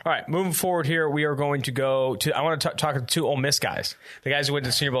 Yep. All right, moving forward here, we are going to go to – I want to talk to two Ole Miss guys, the guys who went to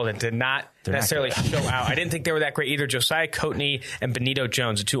the Senior Bowl that did not necessarily show out. I didn't think they were that great either. Josiah Coatney and Benito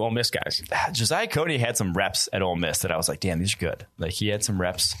Jones, the two Ole Miss guys. Josiah Coatney had some reps at Ole Miss that I was like, damn, these are good. Like he had some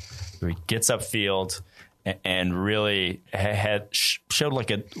reps where he gets upfield and really showed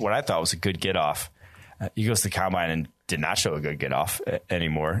like what I thought was a good get-off. He goes to the combine and did not show a good get-off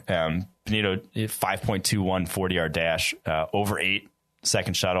anymore. Benito, 5.21 40-yard dash, over 8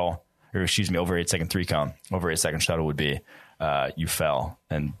 second shuttle, or excuse me, over 8 second 3 count. Over 8 second shuttle would be you fell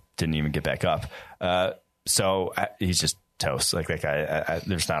and didn't even get back up. So he's just toast. Like that guy,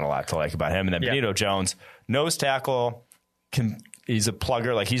 there's not a lot to like about him. And then Benito Jones, nose tackle, he's a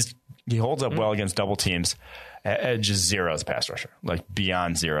plugger. Like he holds up well against double teams. Just zero as a pass rusher, like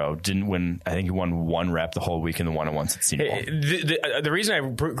beyond zero. Didn't win. I think he won one rep the whole week in the one-on-ones at Senior Bowl. The reason I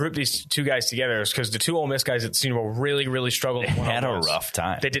grouped these two guys together is because the two Ole Miss guys at the Senior Bowl really, really struggled. They had a rough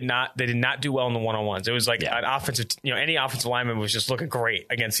time. They did not do well in the one-on-ones. It was like an offensive. Any offensive lineman was just looking great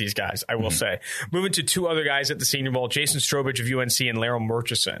against these guys. I will say. Moving to two other guys at the Senior Bowl: Jason Strobridge of UNC and Larry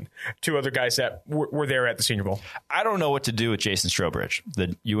Murchison. Two other guys that were there at the Senior Bowl. I don't know what to do with Jason Strobridge,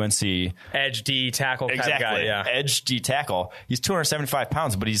 the UNC edge D tackle kind of guy. Yeah. Edge D tackle. He's 275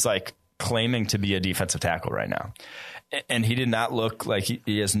 pounds, but he's like claiming to be a defensive tackle right now. And he did not look like he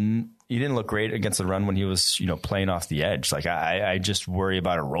didn't look great against the run when he was, playing off the edge. Like I just worry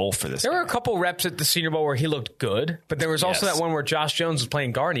about a role for this. There were a couple reps at the Senior Bowl where he looked good, but there was also that one where Josh Jones was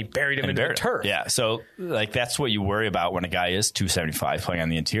playing guard and he buried him into the turf. Yeah. So like that's what you worry about when a guy is 275 playing on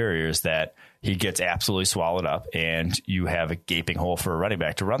the interior, is that he gets absolutely swallowed up and you have a gaping hole for a running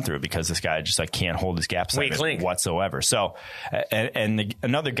back to run through because this guy just like can't hold his gaps whatsoever. So, and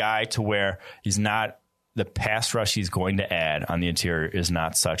another guy to where he's not, the pass rush he's going to add on the interior is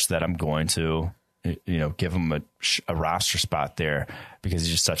not such that I'm going to, give him a roster spot there because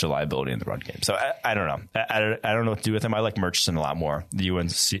he's just such a liability in the run game. So I don't know. I don't know what to do with him. I like Murchison a lot more. The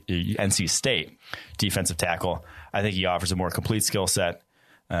NC State defensive tackle. I think he offers a more complete skill set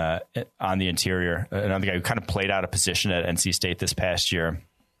on the interior. Another guy who kind of played out of position at NC State this past year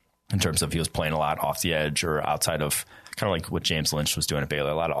in terms of he was playing a lot off the edge or outside of, kind of like what James Lynch was doing at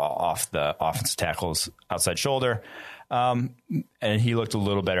Baylor, a lot of off the offensive tackles, outside shoulder. And he looked a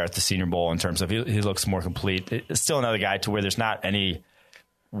little better at the Senior Bowl in terms of he looks more complete. It's still another guy to where there's not any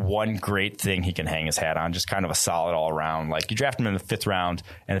one great thing he can hang his hat on, just kind of a solid all around. Like you draft him in the 5th round,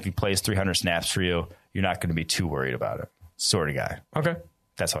 and if he plays 300 snaps for you, you're not going to be too worried about it. Sort of guy. Okay.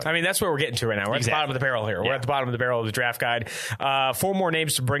 That's how I mean, that's where we're getting to right now. We're at the bottom of the barrel here. We're at the bottom of the barrel of the draft guide. 4 more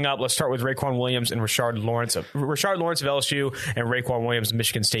names to bring up. Let's start with Raequan Williams and Rashard Lawrence of LSU and Raequan Williams,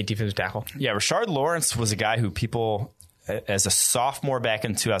 Michigan State defensive tackle. Yeah, Rashard Lawrence was a guy who people, as a sophomore back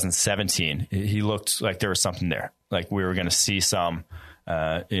in 2017, he looked like there was something there. Like we were going to see some, he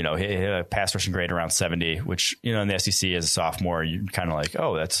had a pass rushing grade around 70, which, in the SEC as a sophomore, you're kind of like,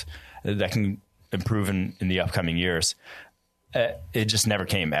 oh, that can improve in the upcoming years. It just never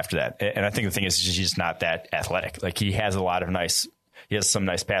came after that. And I think the thing is he's just not that athletic. Like he has some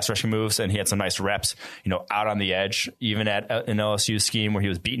nice pass rushing moves, and he had some nice reps, out on the edge, even at an LSU scheme where he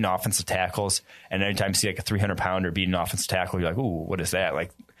was beating offensive tackles. And anytime you see like a 300-pounder beating offensive tackle, you're like, ooh, what is that?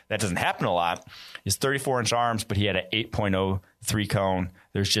 Like that doesn't happen a lot. He's 34-inch arms, but he had an 8.03 cone.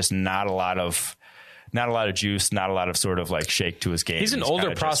 There's just not a lot of juice, not a lot of sort of like shake to his game. He's an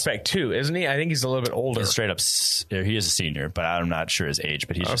older prospect too, isn't he? I think he's a little bit older. He's straight up, he is a senior, but I'm not sure his age,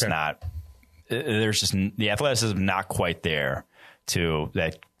 but he's just not, there's just the athleticism not quite there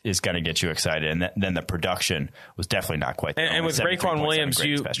that is going to get you excited. And then the production was definitely not quite there. And with Raequan Williams,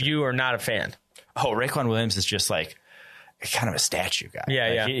 you are not a fan. Oh, Raequan Williams is just like kind of a statue guy.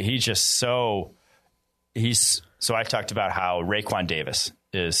 Yeah, He's just so I talked about how Raekwon Davis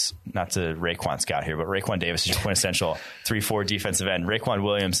is, not to Raekwon Scott here, but Raekwon Davis is your quintessential 3-4 defensive end. Raequan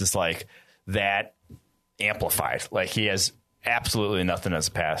Williams is like that amplified. Like he has absolutely nothing as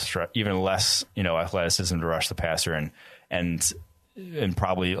a pass, even less, athleticism to rush the passer and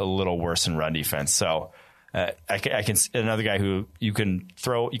probably a little worse in run defense. So I can another guy who you can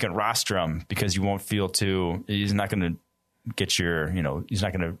roster him because you won't feel he's not going to get he's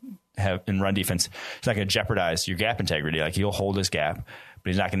not going to have in run defense. He's not going to jeopardize your gap integrity. Like he'll hold his gap, but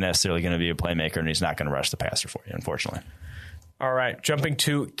he's not necessarily going to be a playmaker, and he's not going to rush the passer for you, unfortunately. All right, jumping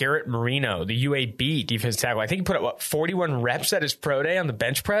to Garrett Marino, the UAB defensive tackle. I think he put up 41 reps at his pro day on the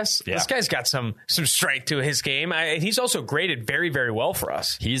bench press. Yeah. This guy's got some strength to his game. He's also graded very, very well for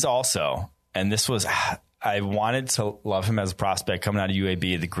us. He's also, and this was, I wanted to love him as a prospect coming out of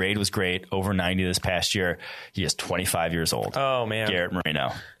UAB. The grade was great, over 90 this past year. He is 25 years old. Oh man, Garrett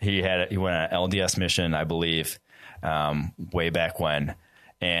Marino. He went on an LDS mission, I believe, way back when.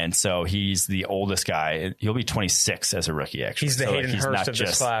 And so he's the oldest guy. He'll be 26 as a rookie, actually. He's the Hayden Hurst of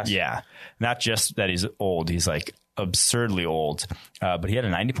this class. Yeah. Not just that he's old. He's like absurdly old. But he had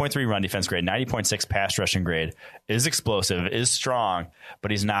a 90.3 run defense grade, 90.6 pass rushing grade, is explosive, is strong, but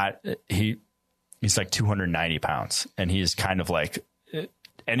he's not, he's like 290 pounds. And he's kind of like,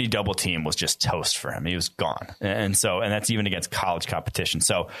 any double team was just toast for him. He was gone. And that's even against college competition.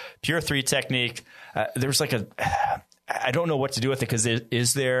 So pure 3 technique. There's like I don't know what to do with it because I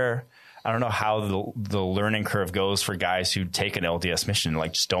don't know how the learning curve goes for guys who take an LDS mission,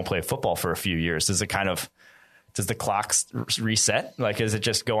 like just don't play football for a few years. Does the clock reset? Like, does it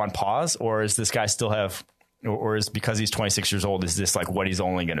just go on pause, or is this guy still have, or is because he's 26 years old, is this like what he's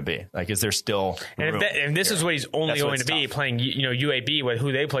only going to be? Like, is there still room? And this is what he's only going to be playing, UAB with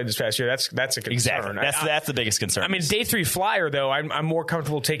who they played this past year. That's a concern. Exactly. That's the biggest concern. I mean, day 3 flyer though, I'm more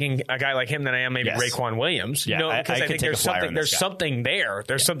comfortable taking a guy like him than I am maybe Raequan Williams. Yeah, because I think there's something there.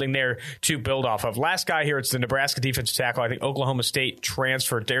 There's something there to build off of. Last guy here, it's the Nebraska defensive tackle. I think Oklahoma State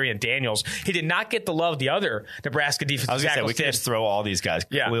transfer Darian Daniels. He did not get the love the other Nebraska defensive tackles did. I was going to say, we can just throw all these guys,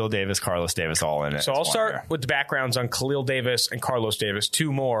 Khalil Davis, Carlos Davis, all in it. So I'll start with the backgrounds on Khalil Davis and Carlos Davis,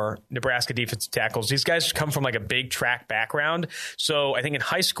 2 more Nebraska defensive tackles. These guys come from like a big track background. So I think in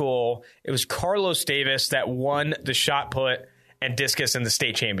high school, it was Carlos Davis that won the shot put and discus in the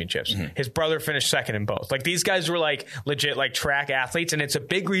state championships. Mm-hmm. His brother finished second in both. Like these guys were like legit like track athletes, and it's a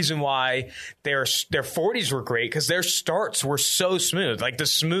big reason why their 40s were great because their starts were so smooth, like the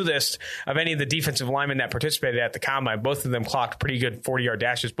smoothest of any of the defensive linemen that participated at the combine. Both of them clocked pretty good 40-yard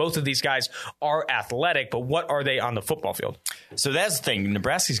dashes. Both of these guys are athletic, but what are they on the football field? So that's the thing.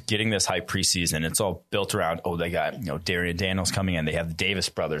 Nebraska's getting this hype preseason. It's all built around, they got Darian Daniels coming in. They have the Davis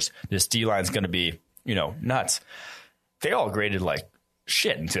brothers. This D-line's going to be nuts. They all graded like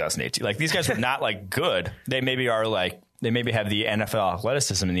shit in 2018. Like these guys were not like good. They maybe have the NFL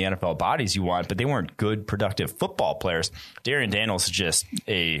athleticism and the NFL bodies you want, but they weren't good, productive football players. Darian Daniels is just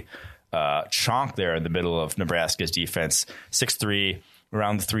a chonk there in the middle of Nebraska's defense. 6'3",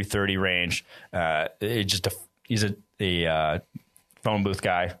 around the 330 range. He's a phone booth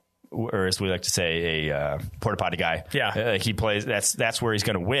guy, or as we like to say, a porta potty guy. Yeah, he plays. That's where he's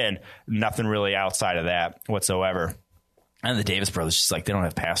going to win. Nothing really outside of that whatsoever. And the Davis brothers, just like they don't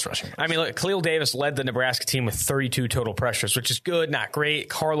have pass rushing. I mean, look, Khalil Davis led the Nebraska team with 32 total pressures, which is good, not great.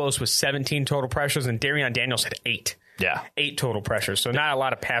 Carlos with 17 total pressures, and Darian Daniels had 8. Yeah. 8 total pressures. So not a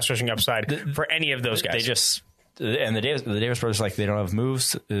lot of pass rushing upside for any of those guys. And the Davis brothers, like, they don't have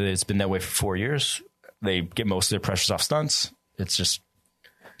moves. It's been that way for 4 years. They get most of their pressures off stunts. It's just,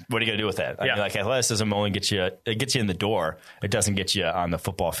 what are you going to do with that? I mean, like, athleticism only gets you in the door. It doesn't get you on the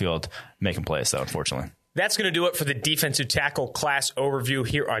football field making plays, though, unfortunately. That's going to do it for the defensive tackle class overview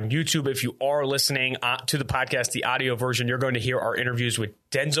here on YouTube. If you are listening to the podcast, the audio version, you're going to hear our interviews with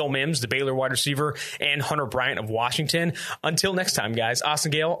Denzel Mims, the Baylor wide receiver, and Hunter Bryant of Washington. Until next time, guys,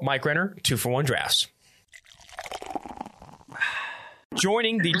 Austin Gale, Mike Renner, 2-for-1 Drafts.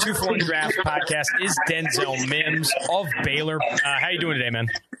 Joining the 2-for-1 Draft podcast is Denzel Mims of Baylor. How you doing today, man?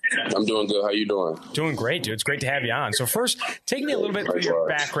 I'm doing good. How you doing? Doing great, dude. It's great to have you on. So first, take me a little bit through your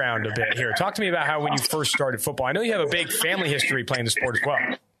background a bit here. Talk to me about how when you first started football. I know you have a big family history playing the sport as well.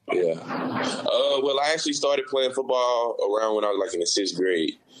 Yeah. Well, I actually started playing football around when I was like in the 6th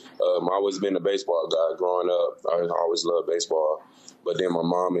grade. I've always been a baseball guy growing up. I always loved baseball. But then my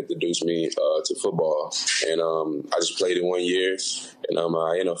mom introduced me to football, and I just played it 1 year, and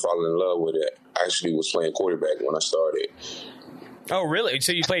I ended up falling in love with it. I actually was playing quarterback when I started. Oh, really?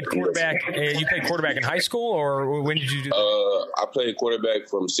 So you played quarterback? You played quarterback in high school, or when did you do that? I played quarterback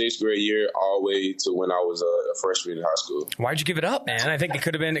from 6th grade year all the way to when I was a freshman in high school. Why'd you give it up, man? I think it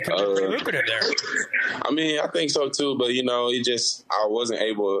could have been pretty lucrative there. I mean, I think so too, but I wasn't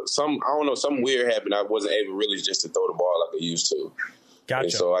able. Something weird happened. I wasn't able really just to throw the ball like I used to. Gotcha.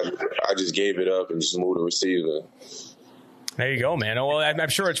 And so I just gave it up and just moved to receiver. There you go, man. Well, I'm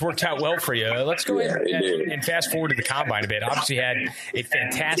sure it's worked out well for you. Let's go ahead and fast forward to the combine a bit. Obviously, you had a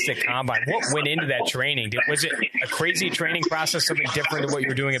fantastic combine. What went into that training? Was it a crazy training process, something different than what you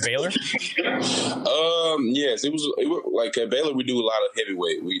were doing at Baylor? Yes, it was like at Baylor. We do a lot of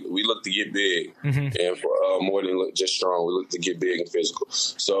heavyweight. We look to get big, and for more than just strong, we look to get big and physical.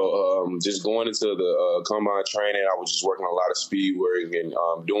 So just going into the combine training, I was just working on a lot of speed work and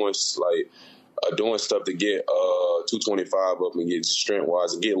doing stuff to get 225 up and get strength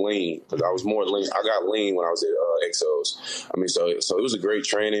wise and get lean, because I was more lean. I got lean when I was at Exos. I mean, so it was a great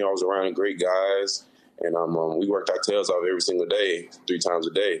training. I was around great guys. And we worked our tails off every single day, 3 times a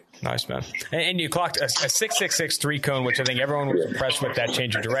day. Nice, man. And you clocked a 6.66 3-cone, which I think everyone was impressed with. That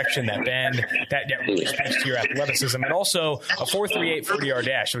change of direction, that bend, that really speaks to your athleticism. And also a 4.38 40-yard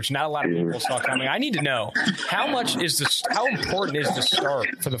dash, which not a lot of people saw coming. I need to know, how important is the start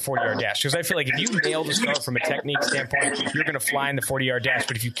for the 40-yard dash? Because I feel like if you nail the start from a technique standpoint, you're going to fly in the 40-yard dash.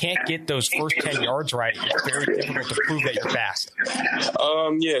 But if you can't get those first 10 yards right, it's very difficult to prove that you're fast.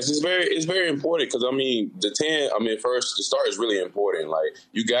 Yes, it's very important, because first, the start is really important. Like,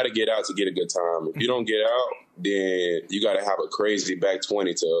 you got to get out to get a good time. If you don't get out, then you got to have a crazy back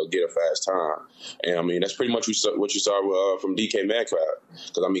 20 to get a fast time. And I mean, that's pretty much what you saw from DK Metcalf.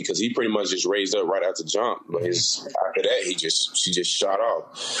 Because he pretty much just raised up right after jump. But after that, she just shot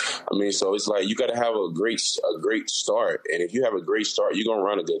off. I mean, so it's like you got to have a great start. And if you have a great start, you're gonna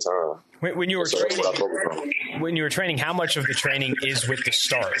run a good time. When you were training, how much of the training is with the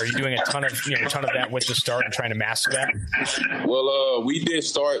start? Are you doing a ton of that with the start and trying to master that? Well, we did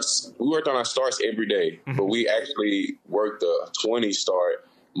starts. We worked on our starts every day, but we actually worked the 20 start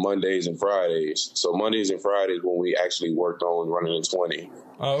Mondays and Fridays. So Mondays and Fridays when we actually worked on running in 20.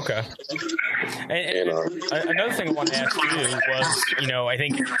 Oh, okay. And another thing I wanted to ask you was, I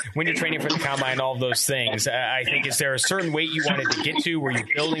think when you're training for the combine and all of those things, I think, is there a certain weight you wanted to get to? Were you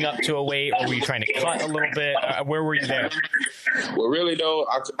building up to a weight, or were you trying to cut a little bit? Where were you there? Well, really though,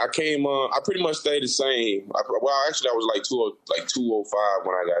 I came. I pretty much stayed the same. I was like 205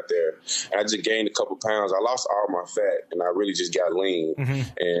 when I got there, and I just gained a couple pounds. I lost all my fat, and I really just got lean,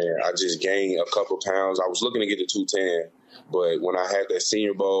 and I just gained a couple pounds. I was looking to get to 210. But when I had that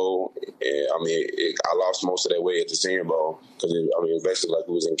Senior Bowl, I lost most of that weight at the Senior Bowl because it basically like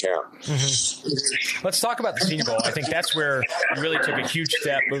we was in camp. Let's talk about the Senior Bowl. I think that's where you really took a huge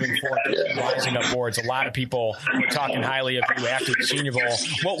step moving forward, rising up boards. A lot of people were talking highly of you after the Senior Bowl.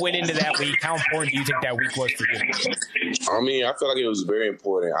 What went into that week? How important do you think that week was for you? I feel like it was very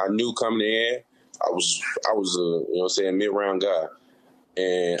important. I knew coming in, I was a mid-round guy.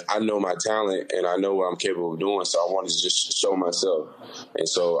 And I know my talent, and I know what I'm capable of doing, so I wanted to just show myself. And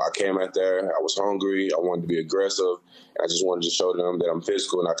so I came out there, I was hungry, I wanted to be aggressive, and I just wanted to show them that I'm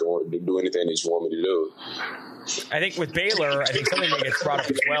physical and I can do anything that you want me to do. I think with Baylor, something that gets brought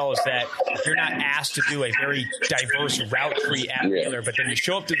up as well is that you're not asked to do a very diverse route tree at Baylor, but then you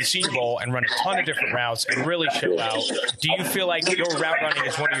show up to the Senior Bowl and run a ton of different routes and really show out. Do you feel like your route running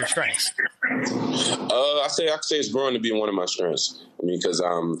is one of your strengths? I say it's growing to be one of my strengths. I mean, because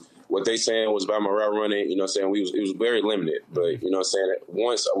what they saying was about my route running, you know what I'm saying, it was very limited. But, you know what I'm saying,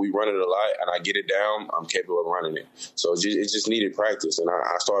 once we run it a lot and I get it down, I'm capable of running it. So it just needed practice. And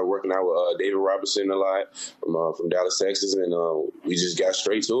I started working out with David Robertson a lot from Dallas, Texas, and we just got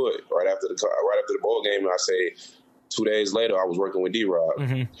straight to it. Right after the bowl game, I say 2 days later, I was working with D-Rob.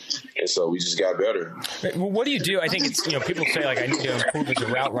 And so we just got better. Well, what do you do? I think it's, people say, like, I need to improve as a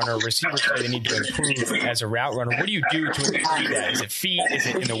route runner. Receivers say they need to improve as a route runner. What do you do to improve that? Is it feet? Is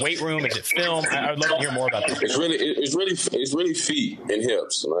it in the weight room? Is it film? I would love to hear more about that. It's really feet and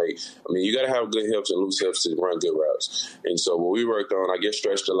hips. Like, I mean, you got to have good hips and loose hips to run good routes. And so what we worked on, I get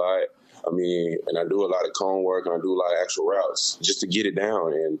stretched a lot. I mean, and I do a lot of cone work and I do a lot of actual routes just to get it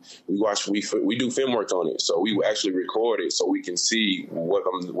down. And we do film work on it. So we actually record it so we can see what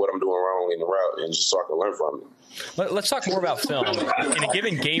I'm doing wrong in the route and just so I can learn from it. Let's talk more about film. In a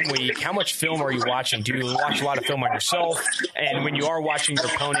given game week, how much film are you watching? Do you watch a lot of film on yourself? And when you are watching your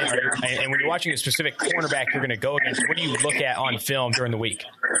opponent and when you're watching a specific cornerback you're going to go against, what do you look at on film during the week?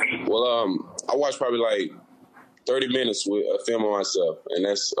 Well, I watch probably like 30 minutes with a film on myself, and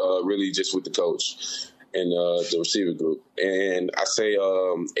that's really just with the coach and the receiver group. And I say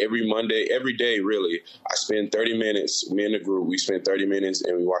every day, really, I spend 30 minutes, me and the group, we spend 30 minutes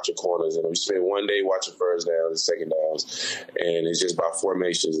and we watch the corners. And we spend one day watching first downs and second downs. And it's just about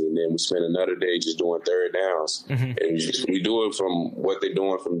formations. And then we spend another day just doing third downs. And we do it from what they're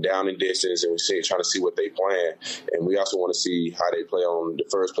doing from down and distance, and we trying to see what they plan. And we also want to see how they play on the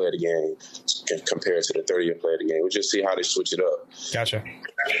first play of the game compared to the 30th play of the game. We just see how they switch it up. Gotcha.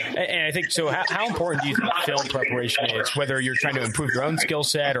 And I think, so how important do you think film preparation is, whether you're trying to improve your own skill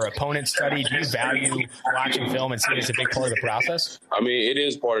set or opponent study? Do you value watching film and see it as a big part of the process? I mean, it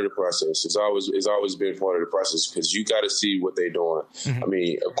is part of the process. It's always been part of the process because you got to see what they're doing. I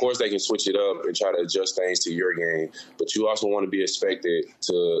mean, of course, they can switch it up and try to adjust things to your game, but you also want to be expected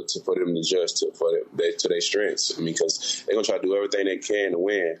to for them to adjust to their strengths. I mean, because they're going to try to do everything they can to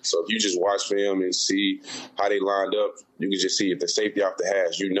win. So if you just watch film and see how they lined up, you can just see if the safety off the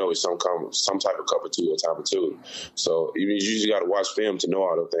hash, it's some type of cover two or type of two. So you just got to watch film to know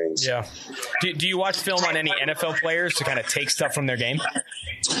all those things. Yeah. Do you watch film on any NFL players to kind of take stuff from their game?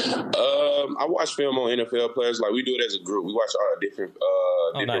 I watch film on NFL players. Like, we do it as a group. We watch all the different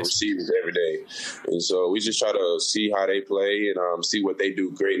receivers every day. And so we just try to see how they play and see what they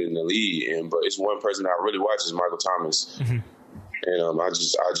do great in the league. But it's one person I really watch is Michael Thomas. And I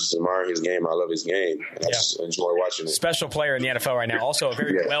just admire his game. I love his game. And I just enjoy watching it. Special player in the NFL right now. Also a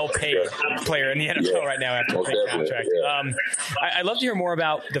very well-paid player in the NFL right now after a big contract. I'd love to hear more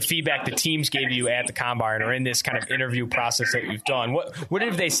about the feedback the teams gave you at the Combine or in this kind of interview process that you've done. What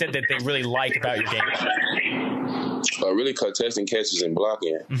have they said that they really like about your game? Really contesting catches and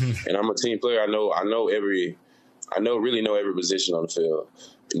blocking. And I'm a team player. I really know every position on the field.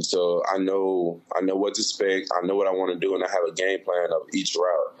 And so I know what to expect. I know what I want to do, and I have a game plan of each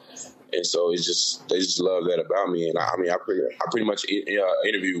route. And so they just love that about me. And I pretty much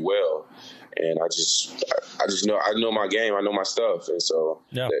interview well. And I just know my game. I know my stuff. And so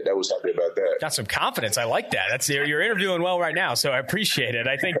that was happy about that. Got some confidence. I like that. You're interviewing well right now, so I appreciate it.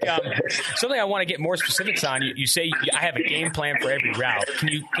 I think something I want to get more specifics on, you say I have a game plan for every route. Can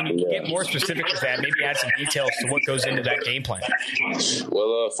you get more specific with that? Maybe add some details to what goes into that game plan.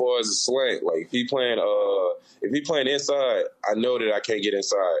 Well, as far as the slant, like if he playing inside, I know that I can't get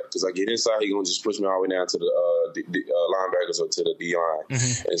inside because I get inside, he's going to just push me all the way down to the linebackers or to the D-line.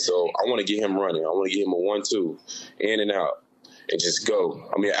 And so I want to get him running. I want to get him a 1-2, in and out, and just go.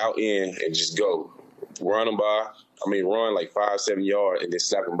 I mean, out in and just go. Run like 5-7 yards and then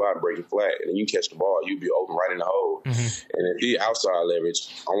slap him by and break it flat. And then you catch the ball, you'll be open right in the hole. And if he outside leverage,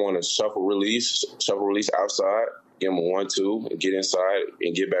 I want to shuffle release outside, give him a 1-2, and get inside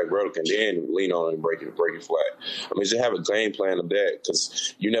and get back vertical, and then lean on it and break it flat. I mean, just have a game plan of that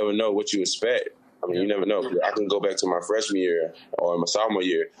because you never know what you expect. I mean, you never know. I can go back to my freshman year or my sophomore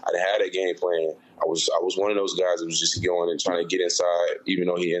year. I didn't have that game plan. I was one of those guys that was just going and trying to get inside, even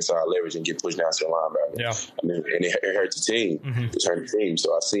though he inside leverage and get pushed down to the linebacker. Yeah. I mean, and it hurt the team. It hurt the team.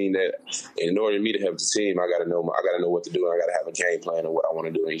 So I've seen that. In order for me to help the team, I got to know what to do, and I got to have a game plan of what I want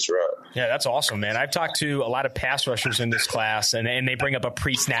to do in each route. Yeah, that's awesome, man. I've talked to a lot of pass rushers in this class, and they bring up a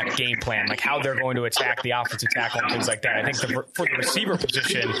pre-snap game plan, like how they're going to attack the offensive tackle and things like that. I think for the receiver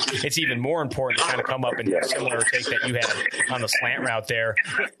position, it's even more important to kind of come up and do a similar take that you had on the slant route there.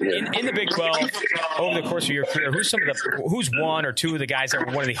 In the Big 12, over the course of your career, who's one or two of the guys that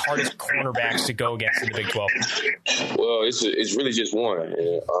were one of the hardest cornerbacks to go against in the Big 12? Well, it's really just one.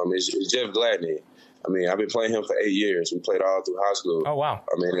 It's Jeff Gladney. I mean, I've been playing him for 8 years. We played all through high school. Oh, wow.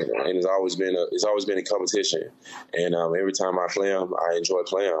 I mean, and it's always been a competition. And every time I play him, I enjoy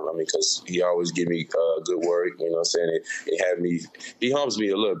playing him. I mean, because he always give me good work. You know what I'm saying? He humbles me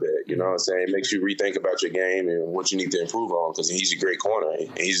a little bit. You know what I'm saying? It makes you rethink about your game and what you need to improve on, because he's a great corner.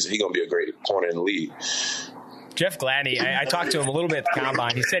 He's going to be a great corner in the league. Jeff Gladney, I talked to him a little bit at the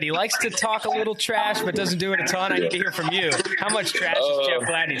Combine. He said he likes to talk a little trash, but doesn't do it a ton. I need to hear from you. How much trash is Jeff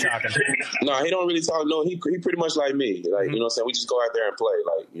Gladney talking? No, he don't really talk. No, he pretty much like me. Like, you know what I'm saying? We just go out there and play.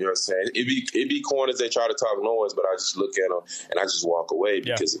 Like, you know what I'm saying? It be corners that try to talk noise, but I just look at them and I just walk away,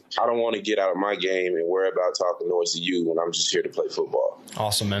 because I don't want to get out of my game and worry about talking noise to you when I'm just here to play football.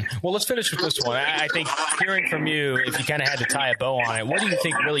 Awesome, man. Well, let's finish with this one. I think hearing from you, if you kind of had to tie a bow on it, what do you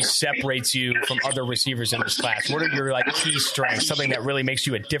think really separates you from other receivers in this class? What are your key strengths? Something that really makes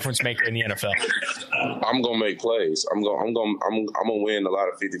you a difference maker in the NFL? I'm gonna make plays. I'm gonna win a lot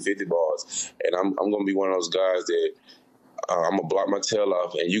of 50-50 balls, and I'm gonna be one of those guys that I'm gonna block my tail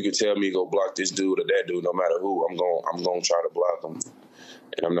off, and you can tell me go block this dude or that dude, no matter who. I'm gonna try to block him.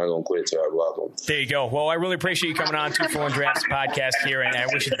 And I'm not going to quit until I block them. There you go. Well, I really appreciate you coming on 2 for 1 Drafts podcast here, and I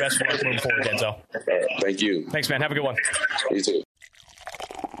wish you the best of luck moving forward, Denzel. Thank you. Thanks, man. Have a good one. You too.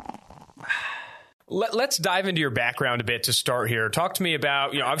 Let's dive into your background a bit to start here. Talk to me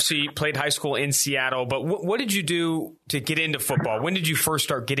about, obviously you played high school in Seattle, but what did you do to get into football? When did you first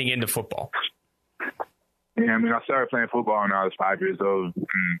start getting into football? Yeah, I mean, I started playing football when I was 5 years old.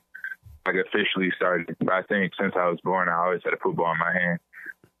 Officially started. But I think since I was born, I always had a football in my hand.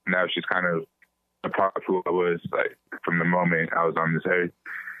 And that was just kind of a part of who I was, like, from the moment I was on this earth.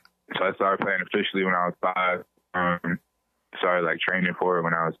 So I started playing officially when I was 5. Started, training for it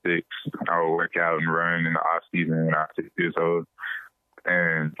when I was 6. I would work out and run in the off season when I was 6 years old.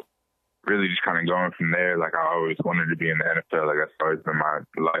 And really just kind of going from there, I always wanted to be in the NFL. That's always been my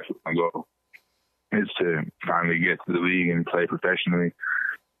lifelong goal, is to finally get to the league and play professionally.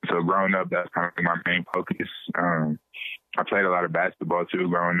 So growing up, that's kind of my main focus. I played a lot of basketball too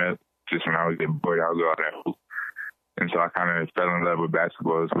growing up. Just when I was getting bored, I would go out and hoop. And so I kind of fell in love with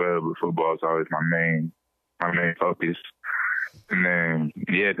basketball as well, but football is always my main focus. And then,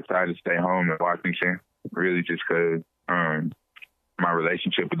 decided to stay home in Washington, really just because my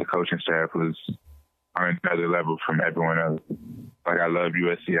relationship with the coaching staff was on another level from everyone else. I love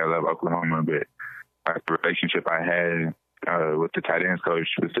USC, I love Oklahoma, but the relationship I had with the tight ends coach,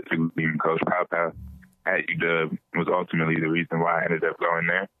 specifically being Coach Pow at UW, was ultimately the reason why I ended up going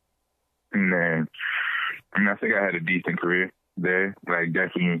there. And then, I think I had a decent career there.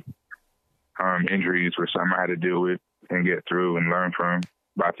 Definitely injuries were something I had to deal with and get through and learn from.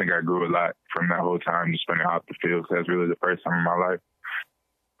 But I think I grew a lot from that whole time, just spending off the field. So that's really the first time in my life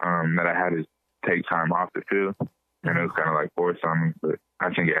that I had to take time off the field. And it was kind of forced on me, but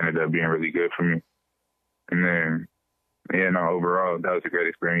I think it ended up being really good for me. And then, overall, that was a great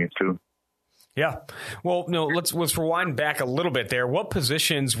experience too. Yeah. Well, let's rewind back a little bit there. What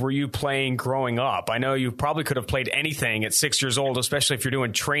positions were you playing growing up? I know you probably could have played anything at 6 years old, especially if you're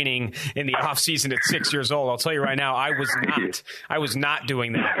doing training in the off season at 6 years old. I'll tell you right now, I was not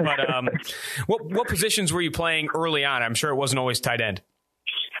doing that. But what positions were you playing early on? I'm sure it wasn't always tight end.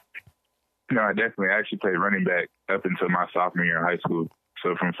 No, I actually played running back up until my sophomore year in high school.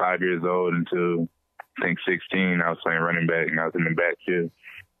 So from 5 years old until I think 16, I was playing running back, and I was in the backfield.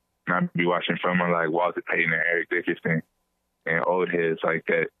 And I'd be watching film of Walter Payton and Eric Dickerson and old heads like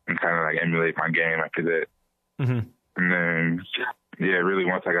that, and kind of emulate my game after that. Mm-hmm. And then, really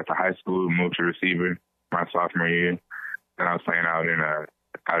once I got to high school, moved to receiver my sophomore year. Then I was playing out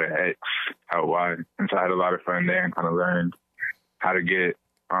at X, out wide. And so I had a lot of fun there and kind of learned how to get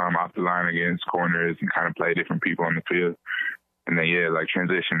off the line against corners and kind of play different people on the field. And then,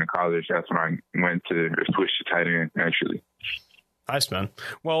 transition to college, that's when I went to switch to tight end, actually. Nice, man.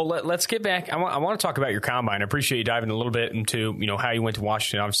 Well, let's get back. I want to talk about your combine. I appreciate you diving a little bit into, how you went to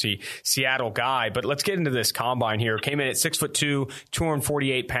Washington, obviously Seattle guy, but let's get into this combine here. Came in at 6'2",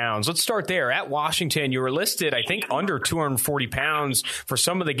 248 pounds. Let's start there. At Washington, you were listed, I think, under 240 pounds for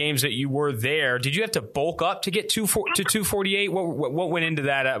some of the games that you were there. Did you have to bulk up to get to 248? What went into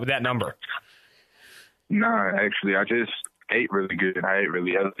that number? No, actually, I just ate really good. I ate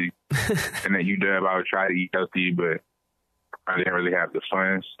really healthy. And at UW, I would try to eat healthy, but I didn't really have the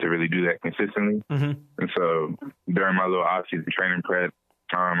funds to really do that consistently. Mm-hmm. And so during my little off-season training prep,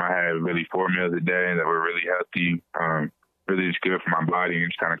 I had really 4 meals a day that were really healthy, really just good for my body,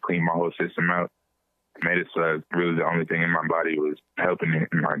 and just kind of cleaned my whole system out. Made it so really the only thing in my body was helping it.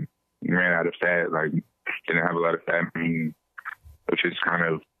 And ran out of fat, didn't have a lot of fat, which is kind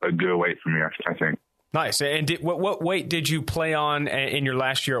of a good weight for me, I think. Nice. And what weight did you play on in your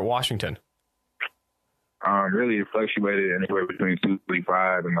last year at Washington? Really, it fluctuated anywhere between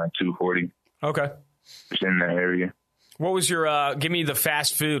 235 and like 240. Okay. Just in that area. What was your, give me the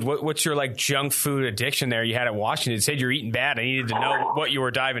fast food. What's your like junk food addiction there you had at Washington? You said you're eating bad. I needed to know what you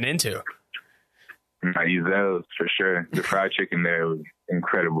were diving into. I use those for sure. The fried chicken there was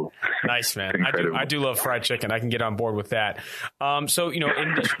incredible. Nice, man. Incredible. I do love fried chicken. I can get on board with that. So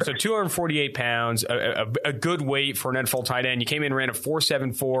 248 pounds, a good weight for an NFL tight end. You came in, ran a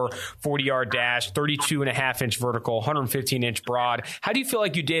 4.74 40-yard dash, 32.5-inch vertical, 115-inch broad. How do you feel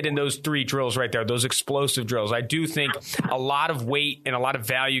like you did in those 3 drills right there, those explosive drills? I do think a lot of weight and a lot of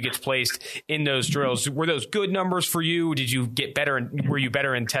value gets placed in those drills. Were those good numbers for you? Did you get better? Were you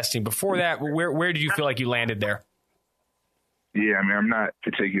better in testing before that? Where did you feel like you landed there? Yeah, I mean, I'm not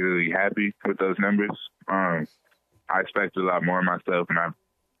particularly happy with those numbers. I expected a lot more of myself, and I've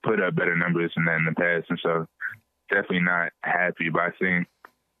put up better numbers than that in the past, and so definitely not happy. But I think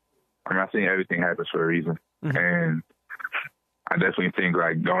everything happens for a reason, and I definitely think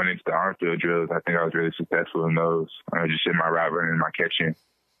like going into the on-field drills, I think I was really successful in those. Just in my route running, my catching,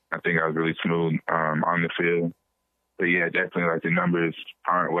 I think I was really smooth on the field. But yeah, definitely like the numbers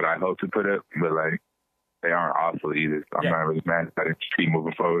aren't what I hope to put up, but like they aren't awful either. I'm not really mad. I just keep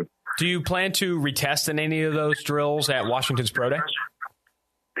moving forward. Do you plan to retest in any of those drills at Washington's Pro Day?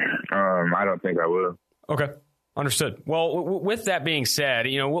 I don't think I will. Okay. Understood. Well, with that being said,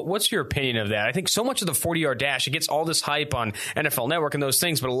 what's your opinion of that? I think so much of the 40-yard dash, it gets all this hype on NFL Network and those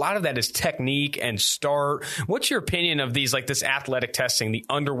things, but a lot of that is technique and start. What's your opinion of these, like this athletic testing, the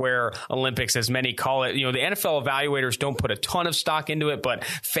underwear Olympics, as many call it? The NFL evaluators don't put a ton of stock into it, but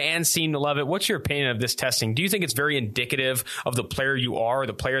fans seem to love it. What's your opinion of this testing? Do you think it's very indicative of the player you are,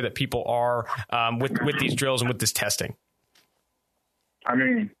 the player that people are with these drills and with this testing? I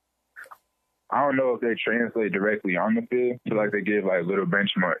mean, I don't know if they translate directly on the field. So like they give like little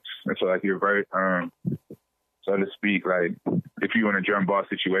benchmarks. And so like you're very, so to speak, like if you want to jump ball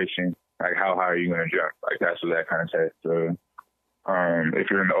situation, like how high are you going to jump? Like that's what that kind of test. So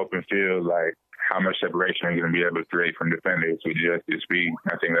if you're in the open field, like how much separation are you going to be able to create from defenders with just your speed?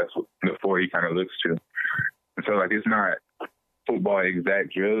 I think that's what the 40 kind of looks to. And so like it's not football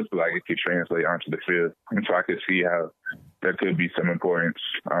exact drills, but like it could translate onto the field. And so I could see how there could be some importance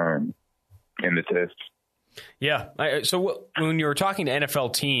in the test. Yeah. So when you were talking to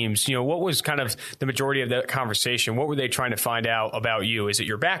NFL teams, what was kind of the majority of that conversation? What were they trying to find out about you? Is it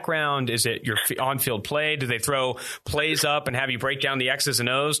your background? Is it your on-field play? Do they throw plays up and have you break down the X's and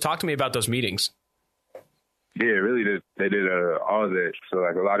O's? Talk to me about those meetings. Yeah, really, they did all of that. So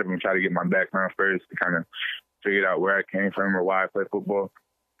like a lot of them try to get my background first to kind of figure out where I came from or why I play football.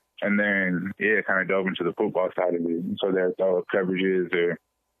 And then, kind of dove into the football side of it. So they'll throw up coverages or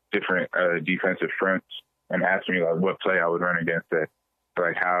different defensive fronts and asked me like what play I would run against that,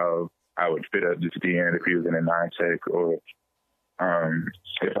 like how I would fit up this DN if he was in a 9-tech, or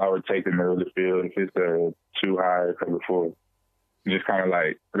if I would take the middle of the field if it's a too high or cover 4. Just kind of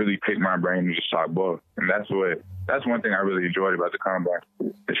like really pick my brain and just talk ball. And that's one thing I really enjoyed about the combine.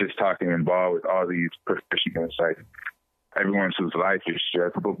 It's just talking in ball with all these professionals, like everyone whose life is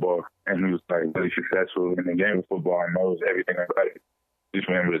just football and who's like really successful in the game of football and knows everything about it. Just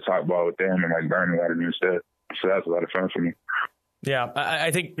being able to talk ball with them and like learn a lot of new stuff. So that's a lot of fun for me. Yeah,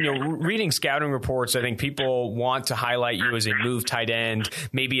 I think, reading scouting reports, I think people want to highlight you as a move tight end,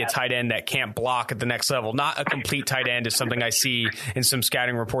 maybe a tight end that can't block at the next level. Not a complete tight end is something I see in some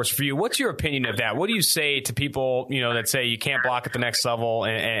scouting reports for you. What's your opinion of that? What do you say to people, that say you can't block at the next level,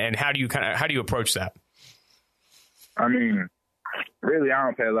 and how do you approach that? I mean, really, I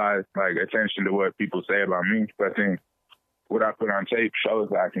don't pay a lot of attention to what people say about me, but I think what I put on tape shows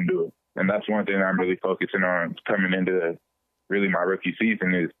that I can do it. And that's one thing I'm really focusing on coming into really my rookie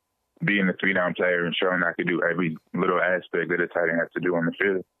season, is being a 3-down player and showing I could do every little aspect that a tight end has to do on the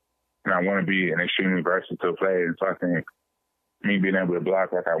field. And I want to be an extremely versatile player. And so I think me being able to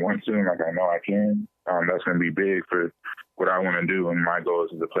block like I want to and like I know I can, that's going to be big for what I want to do and my goals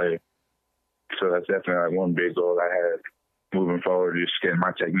as a player. So that's definitely one big goal I have moving forward, just getting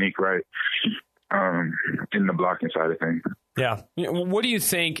my technique right in the blocking side of things. Yeah. What do you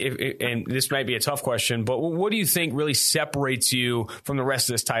think, and this might be a tough question, but what do you think really separates you from the rest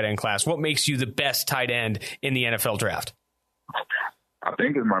of this tight end class? What makes you the best tight end in the NFL draft? I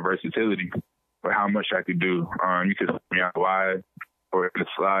think it's my versatility, but how much I could do. You could put me out wide or in the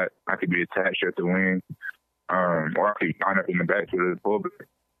slot. I could be attached at the wing, or I could line up in the backfield as a fullback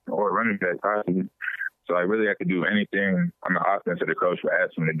or running back. So I could do anything on the offense that the coach would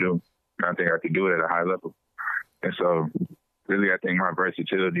ask me to do. And I think I could do it at a high level. And so really, I think my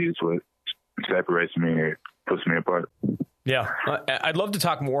versatility is what separates me and puts me apart. Yeah, I'd love to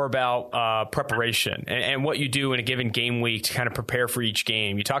talk more about preparation and what you do in a given game week to kind of prepare for each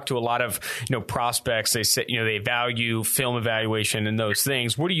game. You talk to a lot of prospects. They say they value film evaluation and those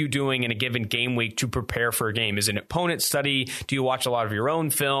things. What are you doing in a given game week to prepare for a game? Is it an opponent study? Do you watch a lot of your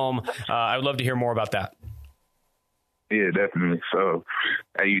own film? I would love to hear more about that. Yeah, definitely. So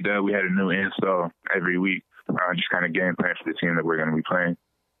at UW, we had a new install every week, just kind of game plan for the team that we're going to be playing.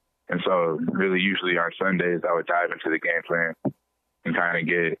 And so really usually on Sundays, I would dive into the game plan and kind of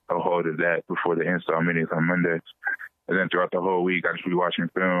get a hold of that before the install meetings on Mondays. And then throughout the whole week, I just be watching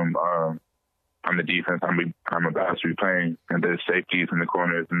film on the defense I'm about to be playing, and the safeties and the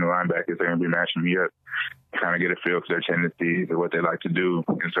corners and the linebackers, they're going to be matching me up, kind of get a feel for their tendencies and what they like to do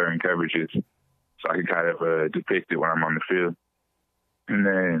in certain coverages, so I can kind of depict it when I'm on the field. And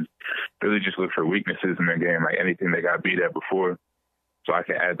then really just look for weaknesses in their game, like anything they got beat at before, so I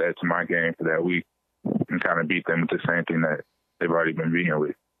can add that to my game for that week and kind of beat them with the same thing that they've already been beating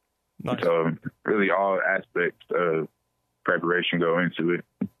with. Nice. So really all aspects of preparation go into it.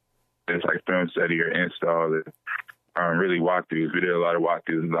 It's like film study or install, really walkthroughs. We did a lot of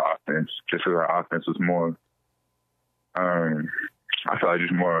walkthroughs of the offense, just because our offense was more, I felt like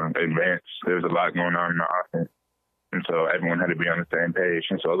just more advanced. There was a lot going on in the offense. And so everyone had to be on the same page.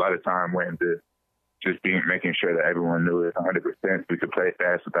 And so a lot of time went into just making sure that everyone knew it 100%. We could play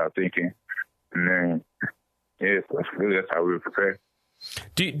fast without thinking. And then, so that's how we would prepare.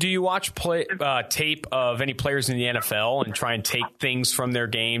 Do you watch tape of any players in the NFL and try and take things from their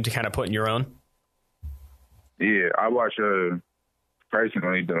game to kind of put in your own? Yeah, I watch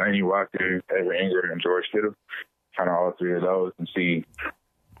personally Delanie Walker, Evan Ingram, and George Kittle, kind of all three of those, and see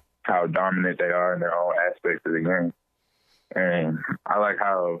how dominant they are in their own aspects of the game. And I like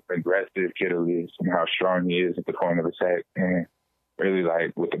how aggressive Kittle is and how strong he is at the point of attack, and really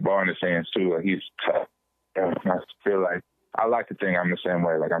like with the ball in his hands too. Like he's tough. And I feel like I like to think I'm the same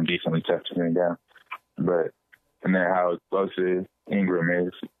way. Like I'm decently tough to bring down, and then how explosive Ingram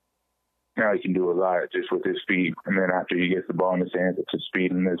is. Now he can do a lot just with his speed, and then after he gets the ball in his hands, it's his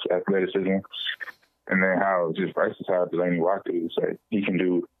speed and his athleticism. And then how just versatile Delanie Walker is. Like he can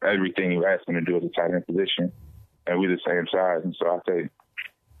do everything you ask him to do at the tight end position. And we're the same size. And so I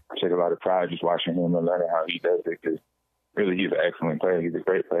take a lot of pride just watching him and learning how he does it, because really he's an excellent player. He's a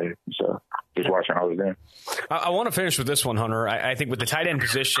great player. So just watching all of them. I want to finish with this one, Hunter. I think with the tight end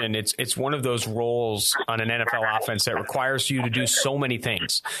position, it's one of those roles on an NFL offense that requires you to do so many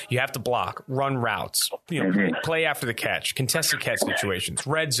things. You have to block, run routes, play after the catch, contested catch situations,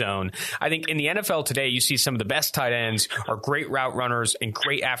 red zone. I think in the NFL today, you see some of the best tight ends are great route runners and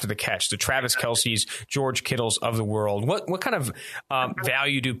great after the catch. The Travis Kelce's, George Kittles of the world. What kind of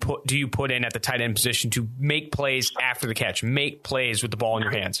value do you put in at the tight end position to make plays after the catch, make plays with the ball in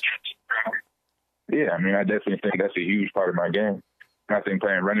your hands? Yeah, I mean, I definitely think that's a huge part of my game. And I think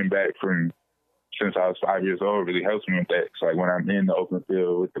playing running back since I was 5 years old really helps me with that. It's like when I'm in the open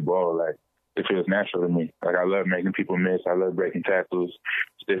field with the ball, like it feels natural to me. Like I love making people miss. I love breaking tackles,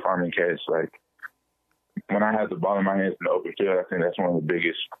 stiff arming catch. Like when I have the ball in my hands in the open field, I think that's one of the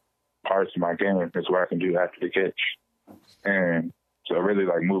biggest parts of my game. That's what I can do after the catch. And so really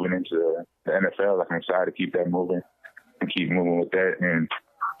like moving into the NFL, like I'm excited to keep that moving and keep moving with that, and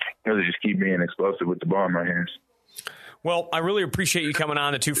really just keep being explosive with the ball in my hands. Well, I really appreciate you coming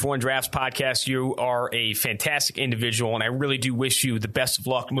on the 2 for 1 Drafts podcast. You are a fantastic individual, and I really do wish you the best of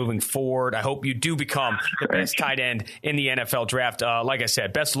luck moving forward. I hope you do become the best tight end in the NFL draft. Like I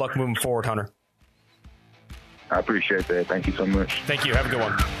said, best of luck moving forward, Hunter. I appreciate that. Thank you so much. Thank you. Have a good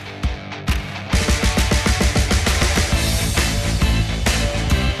one.